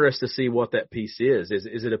 Interested to see what that piece is.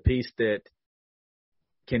 Is it a piece that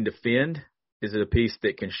can defend? Is it a piece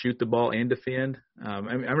that can shoot the ball and defend?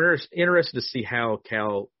 I'm interested to see how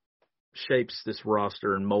Cal shapes this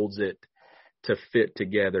roster and molds it to fit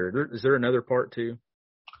together. Is there another part too?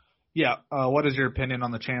 Yeah. What is your opinion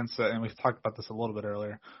on the chance that, and we've talked about this a little bit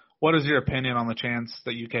earlier, what is your opinion on the chance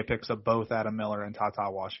that UK picks up both Adam Miller and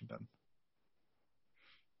Tata Washington?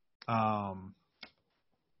 I'd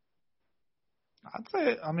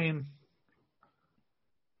say,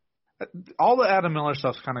 all the Adam Miller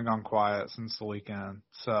stuff's kind of gone quiet since the weekend.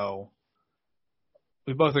 So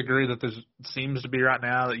we both agree that there seems to be right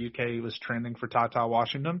now that UK was trending for Tata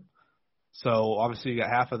Washington. So obviously you got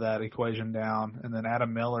half of that equation down. And then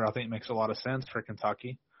Adam Miller, I think, makes a lot of sense for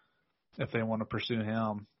Kentucky if they want to pursue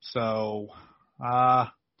him. So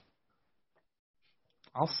I'll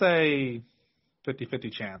say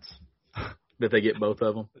 50-50 chance. That they get both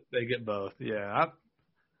of them? They get both, yeah.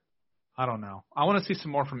 I don't know. I want to see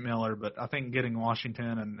some more from Miller, but I think getting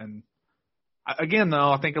Washington and again,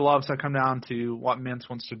 though, I think a lot of it's going to come down to what Mintz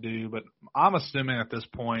wants to do. But I'm assuming at this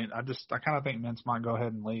point, I kind of think Mintz might go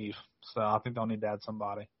ahead and leave. So I think they'll need to add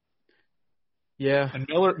somebody. Yeah. And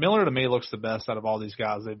Miller to me looks the best out of all these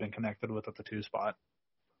guys they've been connected with at the 2 spot.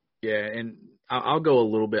 Yeah, and I'll go a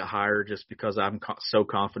little bit higher just because I'm so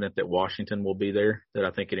confident that Washington will be there that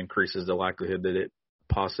I think it increases the likelihood that it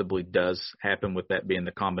possibly does happen with that being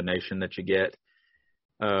the combination that you get.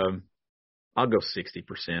 I'll go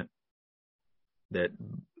 60% that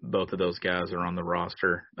both of those guys are on the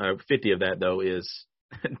roster. 50 of that, though, is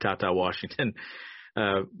Tata Washington.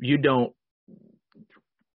 You don't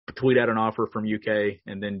tweet out an offer from UK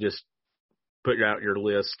and then just put out your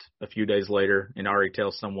list a few days later and already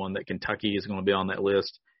tell someone that Kentucky is going to be on that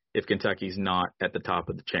list if Kentucky's not at the top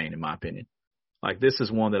of the chain, in my opinion. Like, this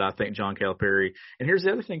is one that I think John Calipari – and here's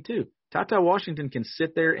the other thing, too. Tata Washington can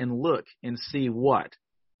sit there and look and see what?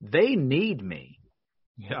 They need me.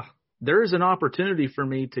 Yeah. There is an opportunity for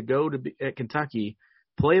me to go at Kentucky,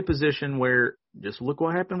 play a position where just look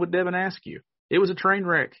what happened with Devin Askew. It was a train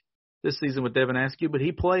wreck this season with Devin Askew, but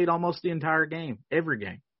he played almost the entire game, every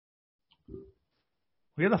game.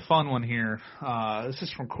 We had a fun one here. This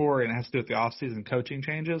is from Corey, and it has to do with the offseason coaching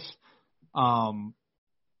changes.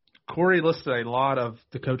 Corey listed a lot of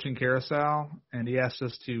the coaching carousel, and he asked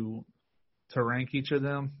us to rank each of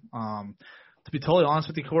them. To be totally honest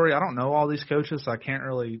with you, Corey, I don't know all these coaches, so I can't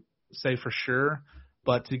really say for sure.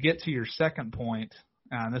 But to get to your second point,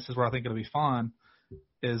 and this is where I think it'll be fun,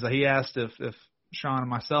 is that he asked if Sean and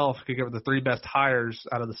myself could give the 3 best hires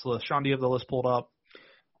out of this list. Sean, do you have the list pulled up?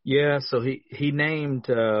 Yeah, so he named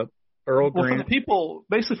Earl Grant. For the people,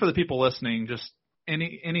 basically for the people listening, just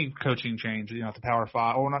any coaching change, at the Power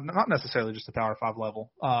 5, or not necessarily just the Power 5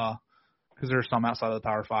 level, because there's some outside of the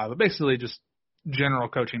Power 5, but basically just general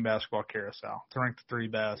coaching basketball carousel to rank the 3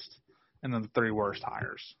 best and then the 3 worst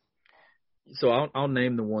hires. So I'll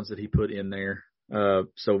name the ones that he put in there.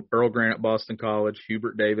 So Earl Grant at Boston College,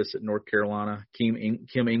 Hubert Davis at North Carolina,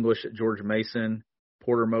 Kim English at George Mason,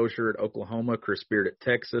 Porter Moser at Oklahoma, Chris Beard at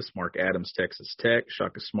Texas, Mark Adams, Texas Tech,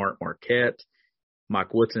 Shaka Smart, Marquette,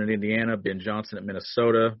 Mike Woodson at Indiana, Ben Johnson at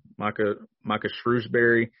Minnesota, Micah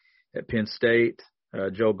Shrewsbury at Penn State,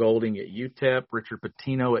 Joe Golding at UTEP, Richard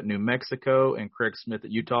Pitino at New Mexico, and Craig Smith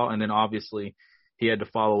at Utah. And then obviously he had to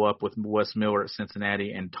follow up with Wes Miller at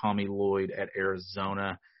Cincinnati and Tommy Lloyd at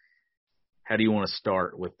Arizona. How do you want to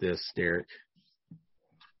start with this, Derek?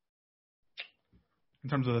 In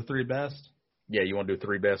terms of the 3 best? Yeah, you want to do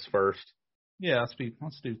 3 best first? Yeah, let's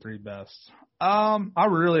do 3 best. I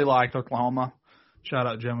really liked Oklahoma. Shout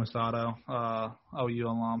out Joe Musato, OU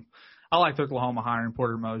alum. I liked Oklahoma hiring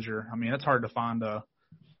Porter Moser. I mean, it's hard to find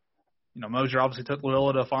Moser obviously took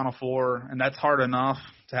Loyola to a Final Four, and that's hard enough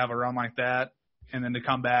to have a run like that, and then to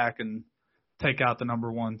come back and take out a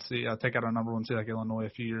number 1 seed like Illinois a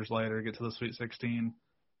few years later, get to the Sweet 16.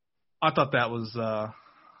 I thought that was a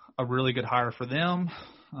really good hire for them.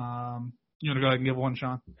 You want to go ahead and give one,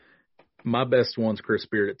 Sean? My best one's Chris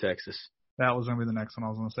Beard at Texas. That was going to be the next one I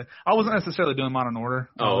was going to say. I wasn't necessarily doing mine in order.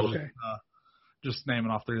 Oh, okay. Just naming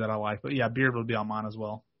off 3 that I like. But, yeah, Beard would be on mine as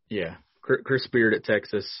well. Yeah, Chris Beard at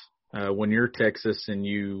Texas. When you're Texas and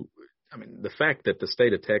the fact that the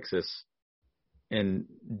state of Texas, and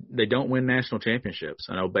they don't win national championships.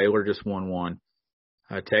 I know Baylor just won one.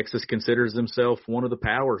 Texas considers themselves one of the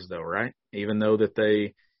powers, though, right? Even though that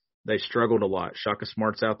they They struggled a lot. Shaka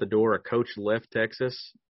Smart's out the door. A coach left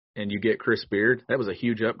Texas, and you get Chris Beard. That was a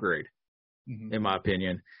huge upgrade, in my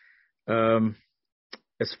opinion.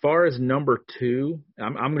 As far as number 2,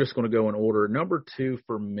 I'm just going to go in order. Number 2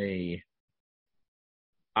 for me,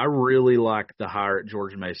 I really like the hire at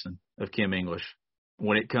George Mason of Kim English.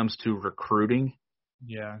 When it comes to recruiting,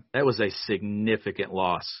 that was a significant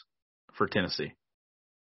loss for Tennessee.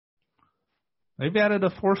 They've added a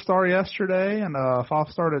 4-star yesterday and a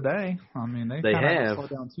 5-star today. I mean, they haven't slowed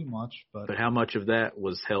down too much. But how much of that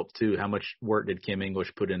was helped, too? How much work did Kim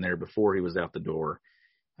English put in there before he was out the door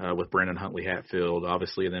with Brandon Huntley Hatfield,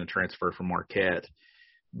 obviously, and then a transfer from Marquette?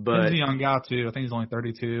 But he's a young guy, too. I think he's only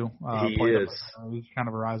 32. He is. He's kind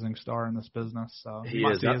of a rising star in this business. So he you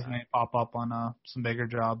might is. see his name pop up on some bigger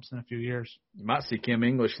jobs in a few years. You might see Kim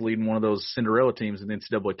English leading one of those Cinderella teams in the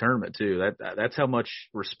NCAA tournament, too. That's how much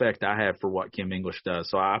respect I have for what Kim English does.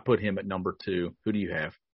 So I put him at number 2. Who do you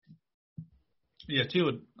have? Yeah,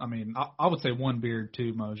 2. I would say 1 Beard,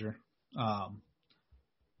 2 Mosier. My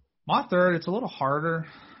third, it's a little harder.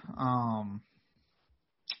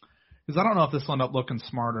 Because I don't know if this will end up looking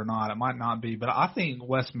smart or not. It might not be. But I think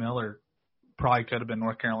Wes Miller probably could have been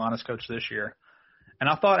North Carolina's coach this year. And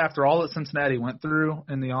I thought after all that Cincinnati went through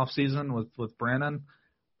in the offseason with Brennan,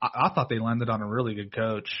 I thought they landed on a really good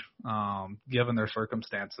coach, given their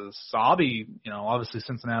circumstances. So I'll be, obviously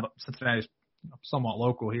Cincinnati's somewhat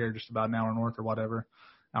local here, just about an hour north or whatever,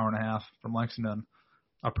 hour and a half from Lexington.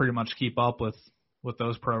 I pretty much keep up with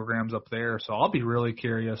those programs up there. So I'll be really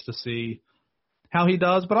curious to see how he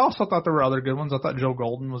does, but I also thought there were other good ones. I thought Joe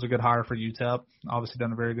Golden was a good hire for UTEP. Obviously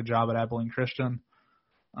done a very good job at Abilene Christian.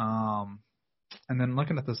 And then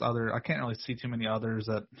looking at this other, I can't really see too many others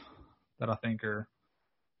that I think are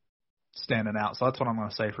standing out. So that's what I'm going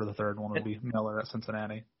to say for the third one would be Miller at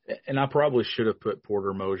Cincinnati. And I probably should have put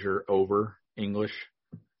Porter Mosier over English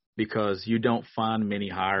because you don't find many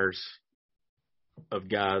hires of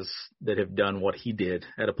guys that have done what he did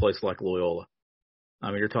at a place like Loyola. I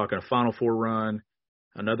mean, you're talking a Final Four run,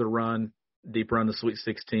 another run, deep run, the Sweet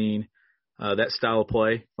 16. That style of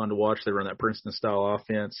play, fun to watch. They run that Princeton-style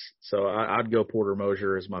offense. So I'd go Porter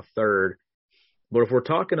Mosier as my third. But if we're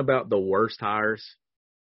talking about the worst hires,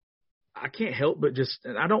 I can't help but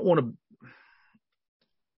and I don't want to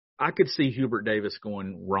 – I could see Hubert Davis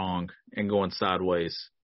going wrong and going sideways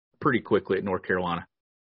pretty quickly at North Carolina.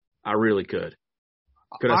 I really could.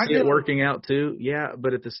 Could I see it working out too? Yeah,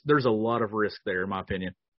 but there's a lot of risk there, in my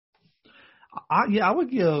opinion. I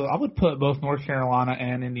would put both North Carolina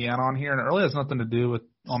and Indiana on here, and it really has nothing to do with.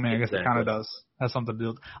 I mean, I guess it kind of does has something to do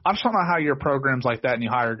with. I just don't know how your programs like that and you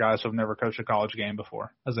hire guys who have never coached a college game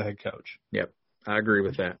before as a head coach. Yep, I agree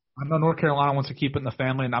with that. I know North Carolina wants to keep it in the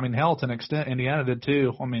family, and I mean, hell, to an extent, Indiana did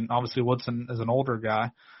too. I mean, obviously Woodson is an older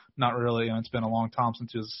guy, not really. It's been a long time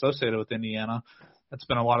since he was associated with Indiana. It's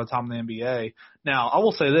been a lot of time in the NBA. Now, I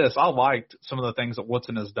will say this. I liked some of the things that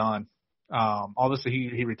Woodson has done. Obviously,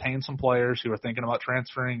 he retained some players who were thinking about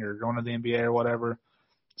transferring or going to the NBA or whatever.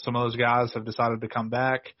 Some of those guys have decided to come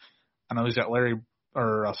back. I know he's got not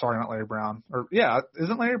Larry Brown.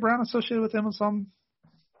 Isn't Larry Brown associated with him in some?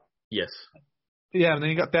 Yes. Yeah, and then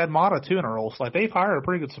you got Thad Matta, too, in a role. So, they've hired a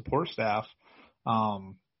pretty good support staff. I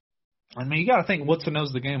mean, you got to think Woodson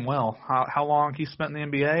knows the game well. How long he spent in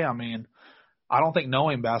the NBA, I mean – I don't think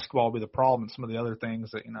knowing basketball will be the problem and some of the other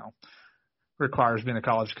things that, requires being a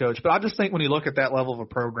college coach. But I just think when you look at that level of a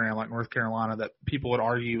program like North Carolina that people would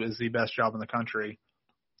argue is the best job in the country,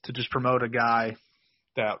 to just promote a guy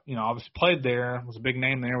that, obviously played there, was a big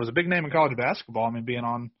name there, was a big name in college basketball. I mean, being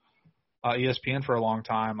on ESPN for a long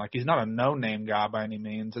time, he's not a no-name guy by any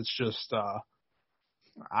means. It's just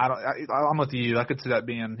I'm with you. I could see that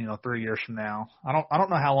being, 3 years from now. I don't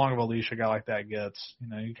know how long of a leash a guy like that gets.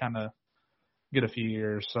 You kind of get a few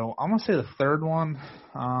years. So I'm going to say the third one.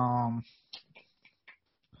 I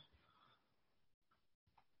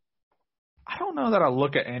don't know that I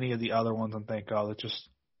look at any of the other ones and think,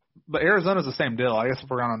 but Arizona's the same deal. I guess if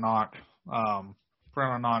we're going to knock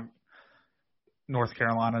North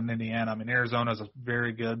Carolina and Indiana, I mean, Arizona's a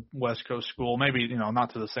very good West Coast school. Maybe,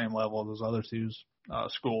 not to the same level as those other two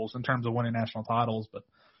schools in terms of winning national titles, but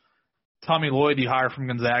Tommy Lloyd, you hire from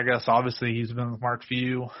Gonzaga. So obviously he's been with Mark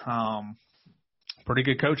Few. Pretty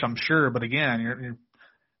good coach, I'm sure. But again,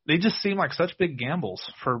 they just seem like such big gambles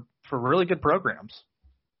for really good programs.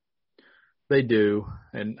 They do.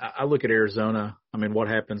 And I look at Arizona. I mean, what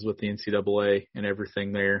happens with the NCAA and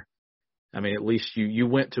everything there? I mean, at least you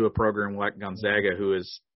went to a program like Gonzaga, who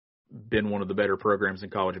has been one of the better programs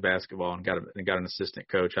in college basketball and got an assistant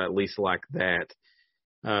coach. I at least like that.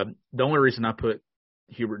 The only reason I put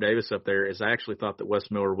Hubert Davis up there is I actually thought that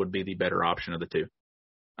Wes Miller would be the better option of the two.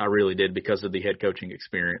 I really did, because of the head coaching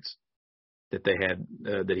experience that they had,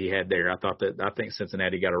 that he had there. I think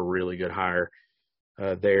Cincinnati got a really good hire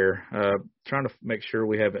there. Trying to make sure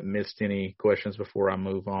we haven't missed any questions before I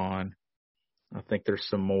move on. I think there's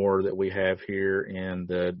some more that we have here in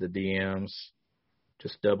the DMs.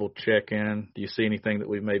 Just double checking. Do you see anything that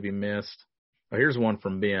we've maybe missed? Oh, here's one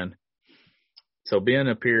from Ben. So Ben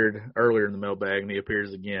appeared earlier in the mailbag, and he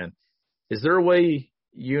appears again. Is there a way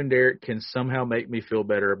you and Derek can somehow make me feel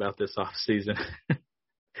better about this off season?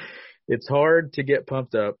 It's hard to get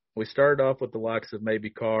pumped up. We started off with the likes of maybe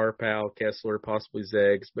Carr, Powell, Kessler, possibly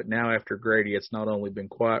Zags, but now after Grady, it's not only been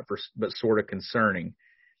quiet but sort of concerning.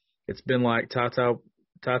 It's been like Tata,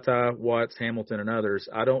 Watts, Hamilton, and others.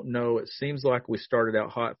 I don't know. It seems like we started out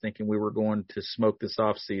hot thinking we were going to smoke this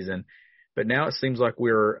off season, but now it seems like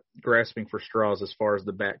we're grasping for straws as far as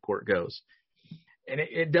the backcourt goes. And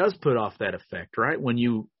it does put off that effect, right? When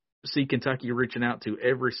you see Kentucky reaching out to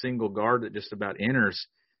every single guard that just about enters,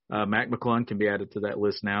 Mac McClung can be added to that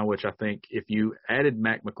list now, which I think if you added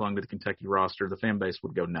Mac McClung to the Kentucky roster, the fan base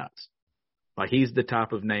would go nuts. Like, he's the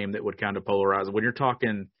type of name that would kind of polarize. When you're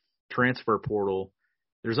talking transfer portal,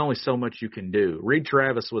 there's only so much you can do. Reed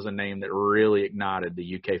Travis was a name that really ignited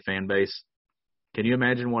the UK fan base. Can you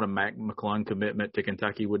imagine what a Mac McClung commitment to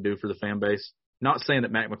Kentucky would do for the fan base? Not saying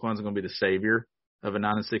that Mac McClung's going to be the savior of a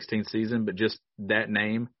 9-16 season, but just that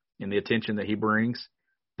name and the attention that he brings.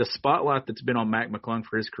 The spotlight that's been on Mac McClung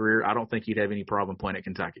for his career, I don't think he'd have any problem playing at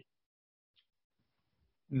Kentucky.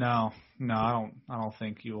 No, I don't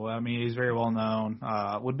think you will. I mean, he's very well known.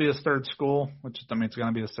 Would be his third school, which, I mean, it's going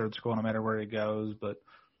to be his third school no matter where he goes. But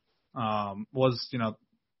was,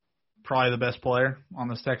 probably the best player on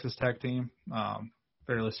this Texas Tech team.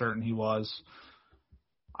 Fairly certain he was.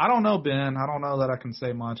 I don't know, Ben. I don't know that I can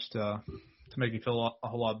say much to make you feel a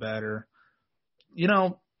whole lot better.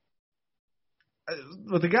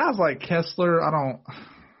 With the guys like Kessler, I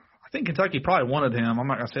think Kentucky probably wanted him. I'm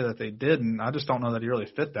not going to say that they didn't. I just don't know that he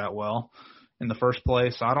really fit that well in the first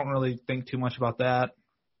place. So I don't really think too much about that.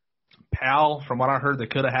 Powell, from what I heard, they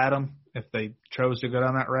could have had him if they chose to go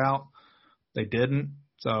down that route. They didn't.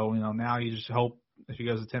 So, now you just hope if he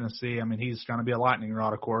goes to Tennessee, I mean, he's going to be a lightning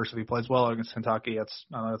rod, of course. If he plays well against Kentucky, that's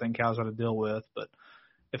another thing Cal's got to deal with. But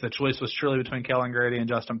if the choice was truly between Kellen Grady and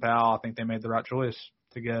Justin Powell, I think they made the right choice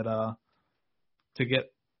to get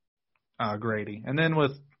Grady. And then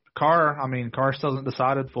with Carr, I mean, Carr still hasn't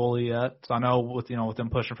decided fully yet. So I know with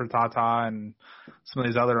them pushing for Tata and some of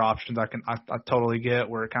these other options, I totally get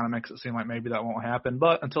where it kind of makes it seem like maybe that won't happen.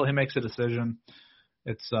 But until he makes a decision,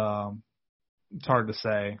 it's hard to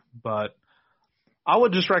say. But I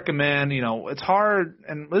would just recommend, it's hard,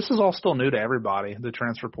 and this is all still new to everybody, the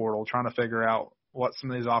transfer portal, trying to figure out what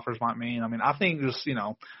some of these offers might mean. I mean, I think just,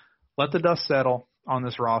 let the dust settle on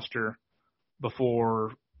this roster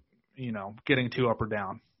before, getting too up or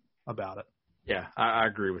down about it. Yeah, I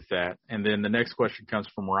agree with that. And then the next question comes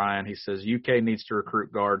from Ryan. He says, UK needs to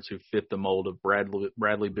recruit guards who fit the mold of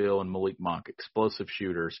Bradley Beal and Malik Monk, explosive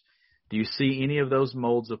shooters. Do you see any of those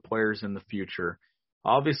molds of players in the future?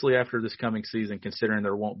 Obviously, after this coming season, considering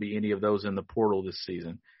there won't be any of those in the portal this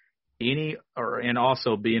season. And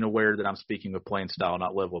also being aware that I'm speaking of playing style,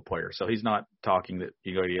 not level of player. So he's not talking that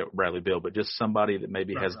you go to get Bradley Beal, but just somebody that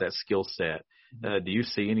maybe has that skill set. Do you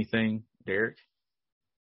see anything, Derek?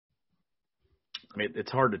 I mean,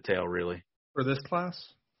 it's hard to tell, really. For this class?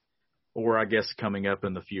 Or I guess coming up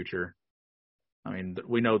in the future. I mean,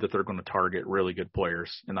 we know that they're going to target really good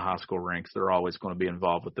players in the high school ranks. They're always going to be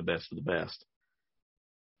involved with the best of the best.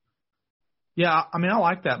 Yeah, I mean, I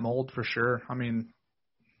like that mold for sure. I mean,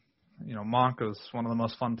 Monk is one of the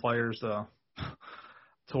most fun players to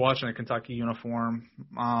watch in a Kentucky uniform.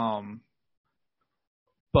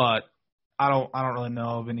 But I don't really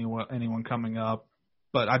know of anyone coming up.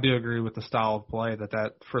 But I do agree with the style of play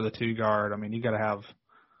that for the two guard. I mean, you got to have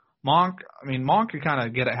Monk. I mean, Monk could kind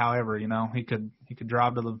of get it however, he could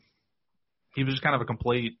drive to he was just kind of a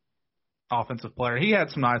complete offensive player. He had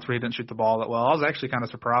some nights where he didn't shoot the ball that well. I was actually kind of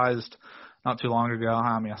surprised not too long ago.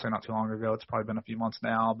 I mean, I say not too long ago. It's probably been a few months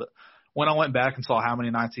now. But when I went back and saw how many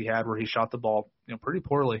nights he had where he shot the ball, pretty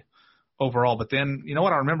poorly overall. But then,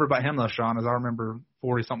 what I remember about him, though, Sean, is I remember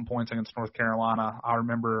 40-something points against North Carolina. I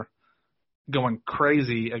remember going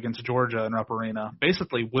crazy against Georgia in Rupp Arena.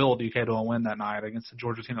 Basically willed UK to a win that night against a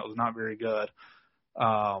Georgia team that was not very good.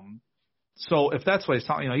 So if that's what he's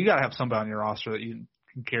talking, you got to have somebody on your roster that you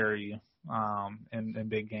can carry you. In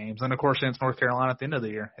big games. And, of course, against North Carolina at the end of the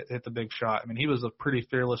year, hit the big shot. I mean, he was a pretty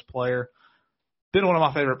fearless player. Been one of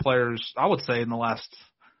my favorite players, I would say, in the last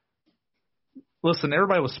 – listen,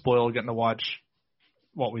 everybody was spoiled getting to watch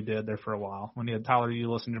what we did there for a while. When you had Tyler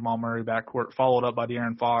Ulis and Jamal Murray backcourt, followed up by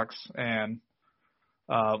De'Aaron Fox and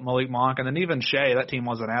Malik Monk, and then even Shea. That team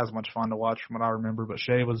wasn't as much fun to watch from what I remember, but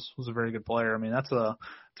Shea was a very good player. I mean, it's a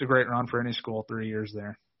great run for any school, 3 years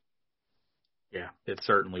there. Yeah, it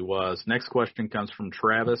certainly was. Next question comes from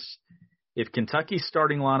Travis. If Kentucky's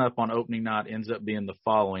starting lineup on opening night ends up being the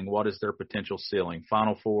following, what is their potential ceiling?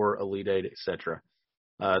 Final Four, Elite Eight, etc.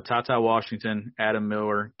 Ty Washington, Adam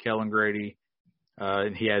Miller, Kellen Grady,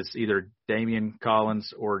 and he has either Damian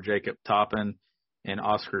Collins or Jacob Toppin and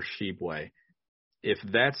Oscar Tshiebwe. If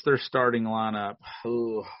that's their starting lineup,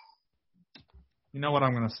 you know what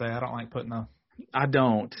I'm going to say? I don't like putting a. I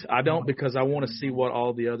don't because I want to see what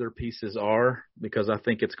all the other pieces are because I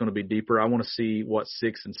think it's going to be deeper. I want to see what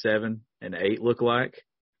 6 and 7 and 8 look like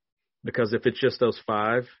because if it's just those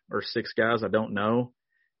 5 or 6 guys, I don't know.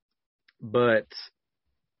 But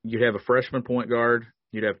you'd have a freshman point guard.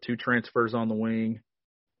 You'd have 2 transfers on the wing,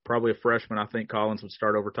 probably a freshman. I think Collins would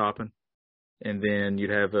start over Toppin. And then you'd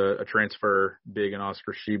have a transfer big in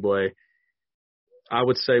Oscar Tshiebwe. I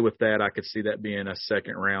would say with that, I could see that being a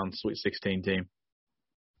second-round Sweet 16 team.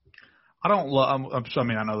 I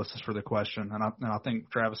know this is for the question, and I think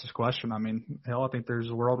Travis's question. I mean, hell, I think there's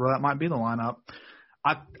a world where that might be the lineup.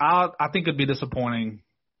 I think it'd be disappointing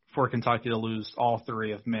for Kentucky to lose all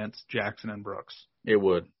 3 of Mintz, Jackson, and Brooks. It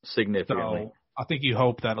would significantly. So I think you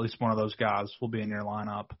hope that at least one of those guys will be in your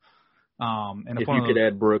lineup. And if you could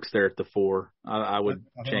add Brooks there at the 4, I would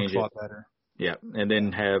change it. A lot better. Yeah, and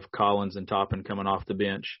then have Collins and Toppin coming off the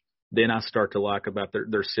bench. Then I start to like about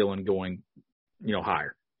their ceiling going,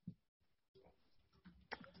 higher.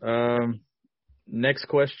 Next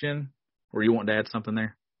question. Or you want to add something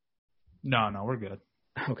there? No, we're good.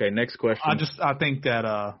 Okay, next question. I think that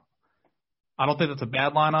I don't think that's a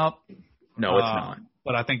bad lineup. No, it's not.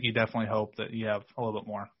 But I think you definitely hope that you have a little bit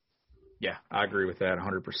more. Yeah, I agree with that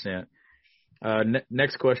 100%.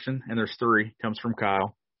 Next question, and there's 3, comes from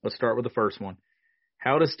Kyle. Let's start with the first one.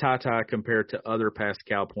 How does Ty compare to other past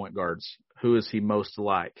Cal point guards? Who is he most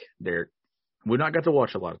like, Derek? We've not got to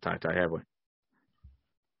watch a lot of Ty, have we?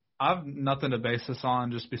 I've nothing to base this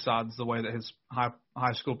on just besides the way that his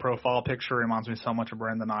high school profile picture reminds me so much of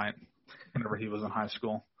Brandon Knight whenever he was in high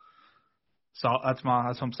school. So that's what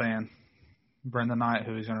I'm saying. Brandon Knight,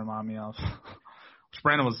 who he's going to remind me of. Which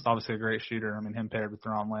Brandon was obviously a great shooter. I mean, him paired with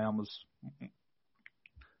Ron Lamb was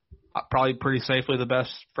probably pretty safely the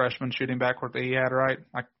best freshman shooting backcourt that he had, right?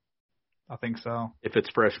 I think so. If it's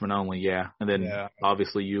freshman only, yeah. And then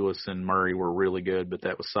obviously Ulis and Murray were really good, but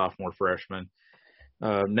that was sophomore, freshman.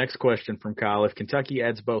 Next question from Kyle. If Kentucky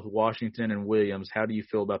adds both Washington and Williams, how do you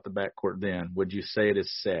feel about the backcourt then? Would you say it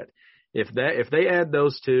is set? If they add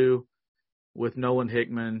those 2 with Nolan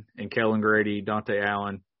Hickman and Kellen Grady, Dante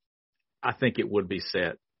Allen, I think it would be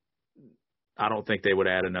set. I don't think they would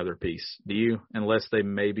add another piece. Do you? Unless they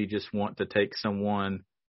maybe just want to take someone.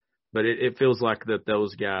 But it feels like that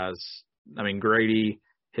those guys, I mean, Grady,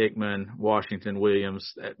 Hickman, Washington,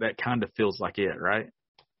 Williams, that kind of feels like it, right?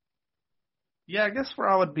 Yeah, I guess where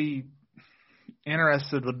I would be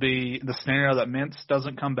interested would be the scenario that Mintz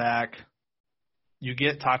doesn't come back. You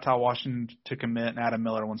get Ty Washington to commit and Adam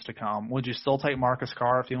Miller wants to come. Would you still take Marcus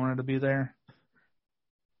Carr if he wanted to be there?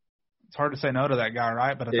 It's hard to say no to that guy,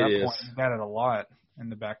 right? But at that point, you've added a lot in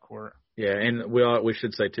the backcourt. Yeah, and we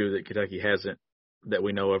should say, too, that Kentucky hasn't, that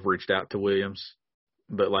we know of, reached out to Williams.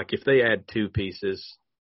 But, if they add 2 pieces.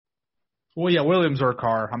 Well, yeah, Williams or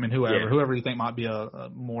Carr. I mean, whoever you think might be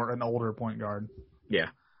an older point guard. Yeah.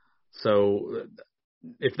 So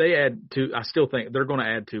if they add 2, I still think they're going to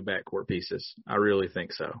add 2 backcourt pieces. I really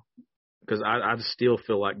think so. Because I still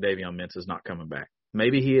feel like Davion Mintz is not coming back.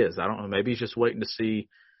 Maybe he is. I don't know. Maybe he's just waiting to see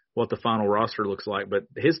what the final roster looks like. But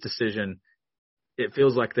his decision, it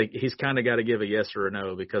feels like he's kind of got to give a yes or a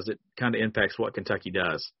no because it kind of impacts what Kentucky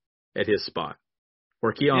does at his spot.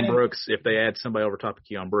 Where Keon Brooks, if they add somebody over top of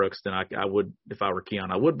Keon Brooks, then I would, if I were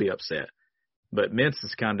Keon, I would be upset. But Mintz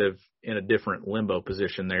is kind of in a different limbo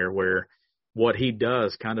position there where what he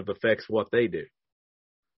does kind of affects what they do.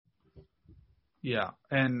 Yeah,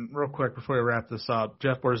 and real quick before we wrap this up,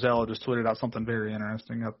 Jeff Borzello just tweeted out something very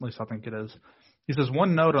interesting, at least I think it is. He says,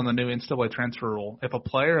 one note on the new NCAA transfer rule. If a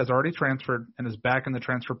player has already transferred and is back in the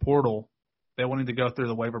transfer portal, they will need to go through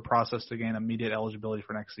the waiver process to gain immediate eligibility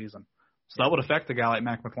for next season. So that would affect a guy like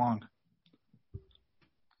Mac McClung.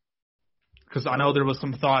 Because I know there was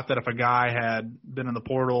some thought that if a guy had been in the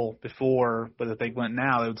portal before, but if they went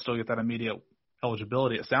now, they would still get that immediate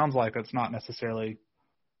eligibility. It sounds like it's not necessarily.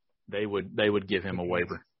 They would give him a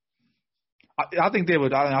waiver. I think they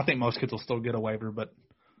would. I think most kids will still get a waiver, but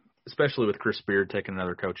especially with Chris Beard taking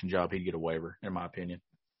another coaching job, he'd get a waiver, in my opinion.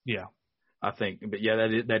 Yeah. I think. But, yeah,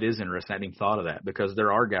 that is interesting. I hadn't even thought of that because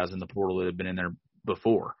there are guys in the portal that have been in there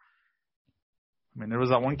before. I mean, there was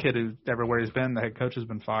that one kid who everywhere he's been, the head coach has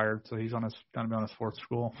been fired, so he's going to be on his fourth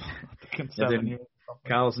school.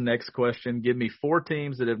 Kyle's next question, give me 4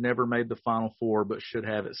 teams that have never made the Final Four but should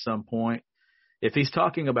have at some point. If he's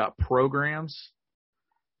talking about programs,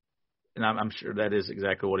 and I'm sure that is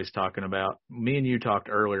exactly what he's talking about. Me and you talked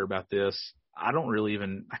earlier about this. I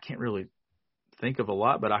can't really think of a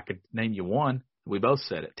lot, but I could name you one. We both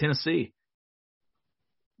said it. Tennessee.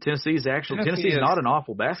 Tennessee's not an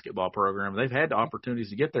awful basketball program. They've had opportunities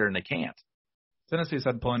to get there, and they can't. Tennessee's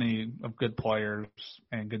had plenty of good players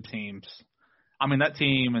and good teams. I mean, that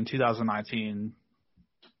team in 2019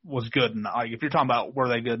 was good enough. Like, if you're talking about were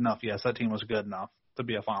they good enough, yes, that team was good enough to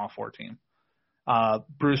be a Final Four team.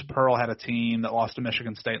 Bruce Pearl had a team that lost to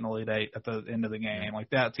Michigan State in the Elite Eight at the end of the game. Like,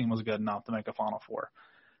 that team was good enough to make a Final Four.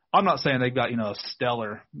 I'm not saying they've got, a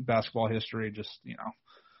stellar basketball history, just,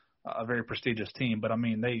 a very prestigious team. But, I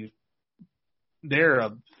mean, they're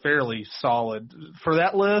a fairly solid – for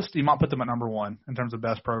that list, you might put them at number 1 in terms of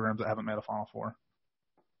best programs that haven't made a Final Four.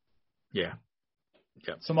 Yeah.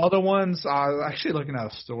 Yep. Some other ones, I was actually looking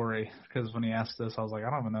at a story because when he asked this, I was like, I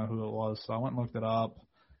don't even know who it was. So I went and looked it up.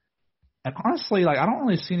 And honestly, I don't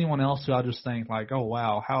really see anyone else who I just think, oh,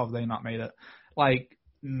 wow, how have they not made it?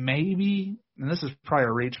 Maybe, and this is probably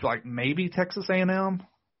a reach, but, maybe Texas A&M.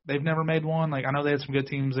 They've never made one. I know they had some good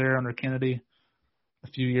teams there under Kennedy a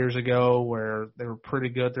few years ago where they were pretty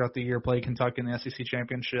good throughout the year, played Kentucky in the SEC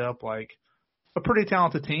championship. A pretty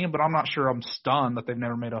talented team, but I'm not sure I'm stunned that they've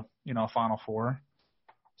never made a Final Four.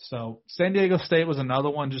 So San Diego State was another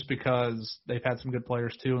one just because they've had some good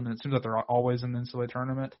players too, and it seems like they're always in the NCAA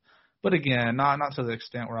tournament. But again, not to the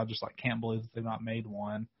extent where I just can't believe that they've not made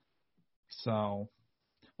one. So,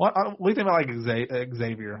 what do you think about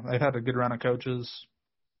Xavier? They've had a good run of coaches.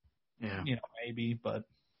 Yeah, maybe, but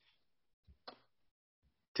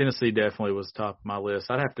Tennessee definitely was top of my list.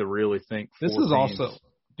 I'd have to really think. This is also,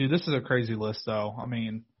 dude. This is a crazy list, though. I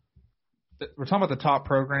mean, we're talking about the top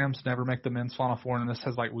programs never make the men's Final Four, and this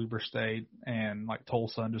has Weber State and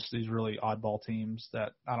Tulsa and just these really oddball teams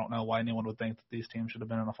that I don't know why anyone would think that these teams should have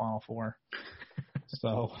been in the Final Four.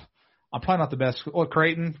 So I'm probably not the best. Well,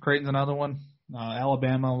 Creighton's another one.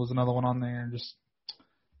 Alabama was another one on there. Just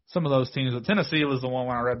some of those teams. But Tennessee was the one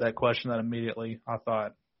when I read that question that immediately I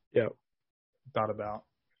thought about.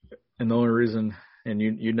 And the only reason, and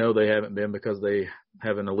you know they haven't been because they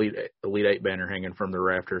have an Elite Eight banner hanging from the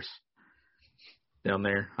rafters down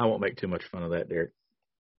there. I won't make too much fun of that, Derek.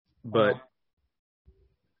 But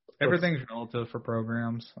everything's relative for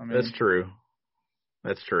programs. I mean, that's true.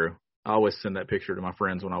 That's true. I always send that picture to my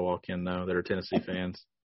friends when I walk in, though, that are Tennessee fans.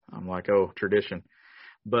 I'm like, oh, tradition.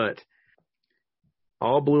 But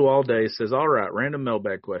All Blue All Day says, all right, random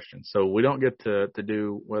mailbag question. So we don't get to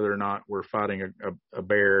do whether or not we're fighting a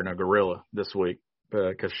bear and a gorilla this week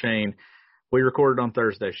because Shane – we recorded on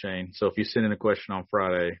Thursday, Shane, so if you send in a question on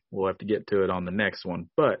Friday, we'll have to get to it on the next one.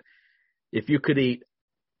 But if you could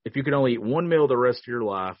only eat one meal the rest of your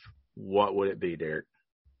life, what would it be, Derek?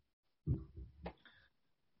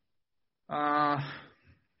 I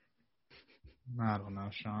don't know,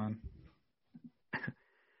 Sean.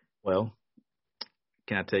 Well,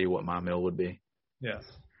 can I tell you what my meal would be? Yes.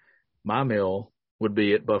 My meal would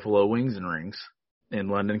be at Buffalo Wings and Rings in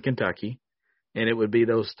London, Kentucky. And it would be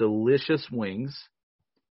those delicious wings,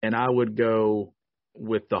 and I would go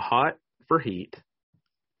with the hot for heat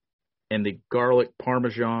and the garlic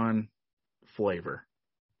Parmesan flavor.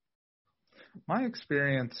 My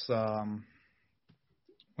experience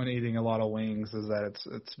when eating a lot of wings is that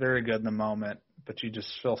it's very good in the moment, but you just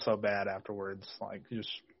feel so bad afterwards.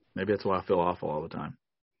 Maybe that's why I feel awful all the time.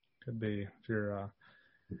 Could be. If you're,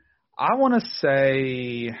 I want to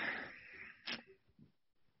say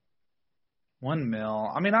one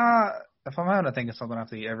meal. I mean, if I'm having to think of something I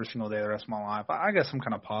have to eat every single day the rest of my life, I guess some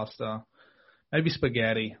kind of pasta, maybe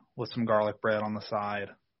spaghetti with some garlic bread on the side.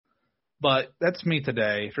 But that's me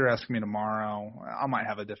today. If you're asking me tomorrow, I might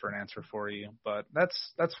have a different answer for you. But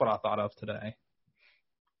that's what I thought of today.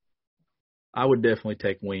 I would definitely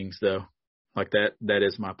take wings, though. That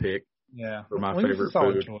is my pick. Yeah, for my wings favorite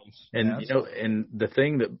food. Choice. And and the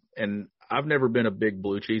thing and I've never been a big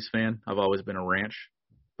blue cheese fan. I've always been a ranch.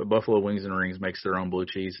 But Buffalo Wings and Rings makes their own blue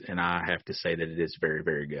cheese, and I have to say that it is very,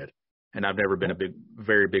 very good. And I've never been a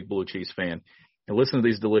very big blue cheese fan. And listen to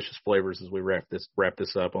these delicious flavors as we wrap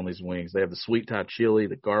this up on these wings. They have the sweet Thai chili,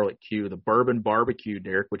 the garlic Q, the bourbon barbecue,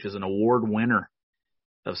 Derek, which is an award winner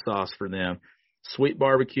of sauce for them. Sweet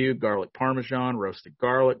barbecue, garlic Parmesan, roasted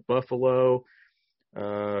garlic, buffalo,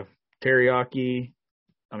 teriyaki,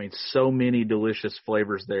 I mean, so many delicious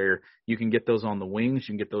flavors there. You can get those on the wings.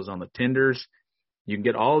 You can get those on the tenders. You can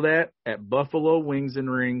get all that at Buffalo Wings and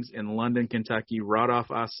Rings in London, Kentucky, right off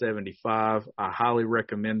I-75. I highly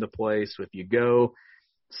recommend the place. If you go,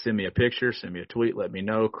 send me a picture, send me a tweet, let me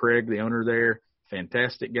know. Craig, the owner there,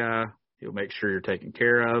 fantastic guy. He'll make sure you're taken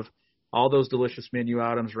care of. All those delicious menu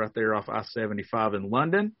items right there off I-75 in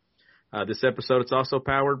London. This episode, it's also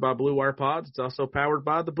powered by Blue Wire Pods. It's also powered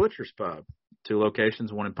by the Butcher's Pub. 2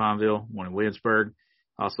 locations, one in Pineville, one in Williamsburg.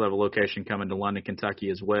 Also have a location coming to London,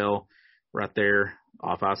 Kentucky as well, right there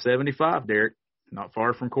off I-75, Derek. Not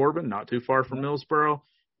far from Corbin, not too far from Millsboro.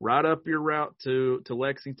 Right up your route to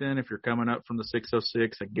Lexington. If you're coming up from the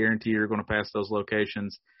 606, I guarantee you're going to pass those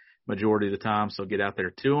locations majority of the time, so get out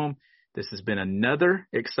there to them. This has been another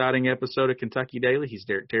exciting episode of Kentucky Daily. He's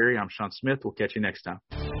Derek Terry. I'm Sean Smith. We'll catch you next time.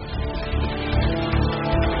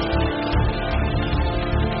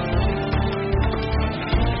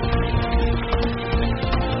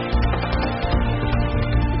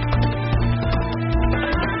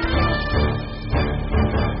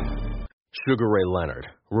 Sugar Ray Leonard,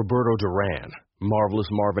 Roberto Duran, Marvelous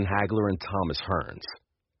Marvin Hagler, and Thomas Hearns.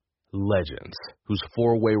 Legends, whose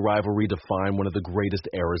 4-way rivalry defined one of the greatest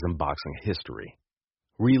eras in boxing history.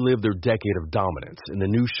 Relive their decade of dominance in the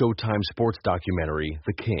new Showtime sports documentary,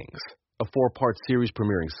 The Kings, a 4-part series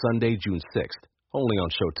premiering Sunday, June 6th, only on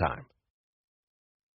Showtime.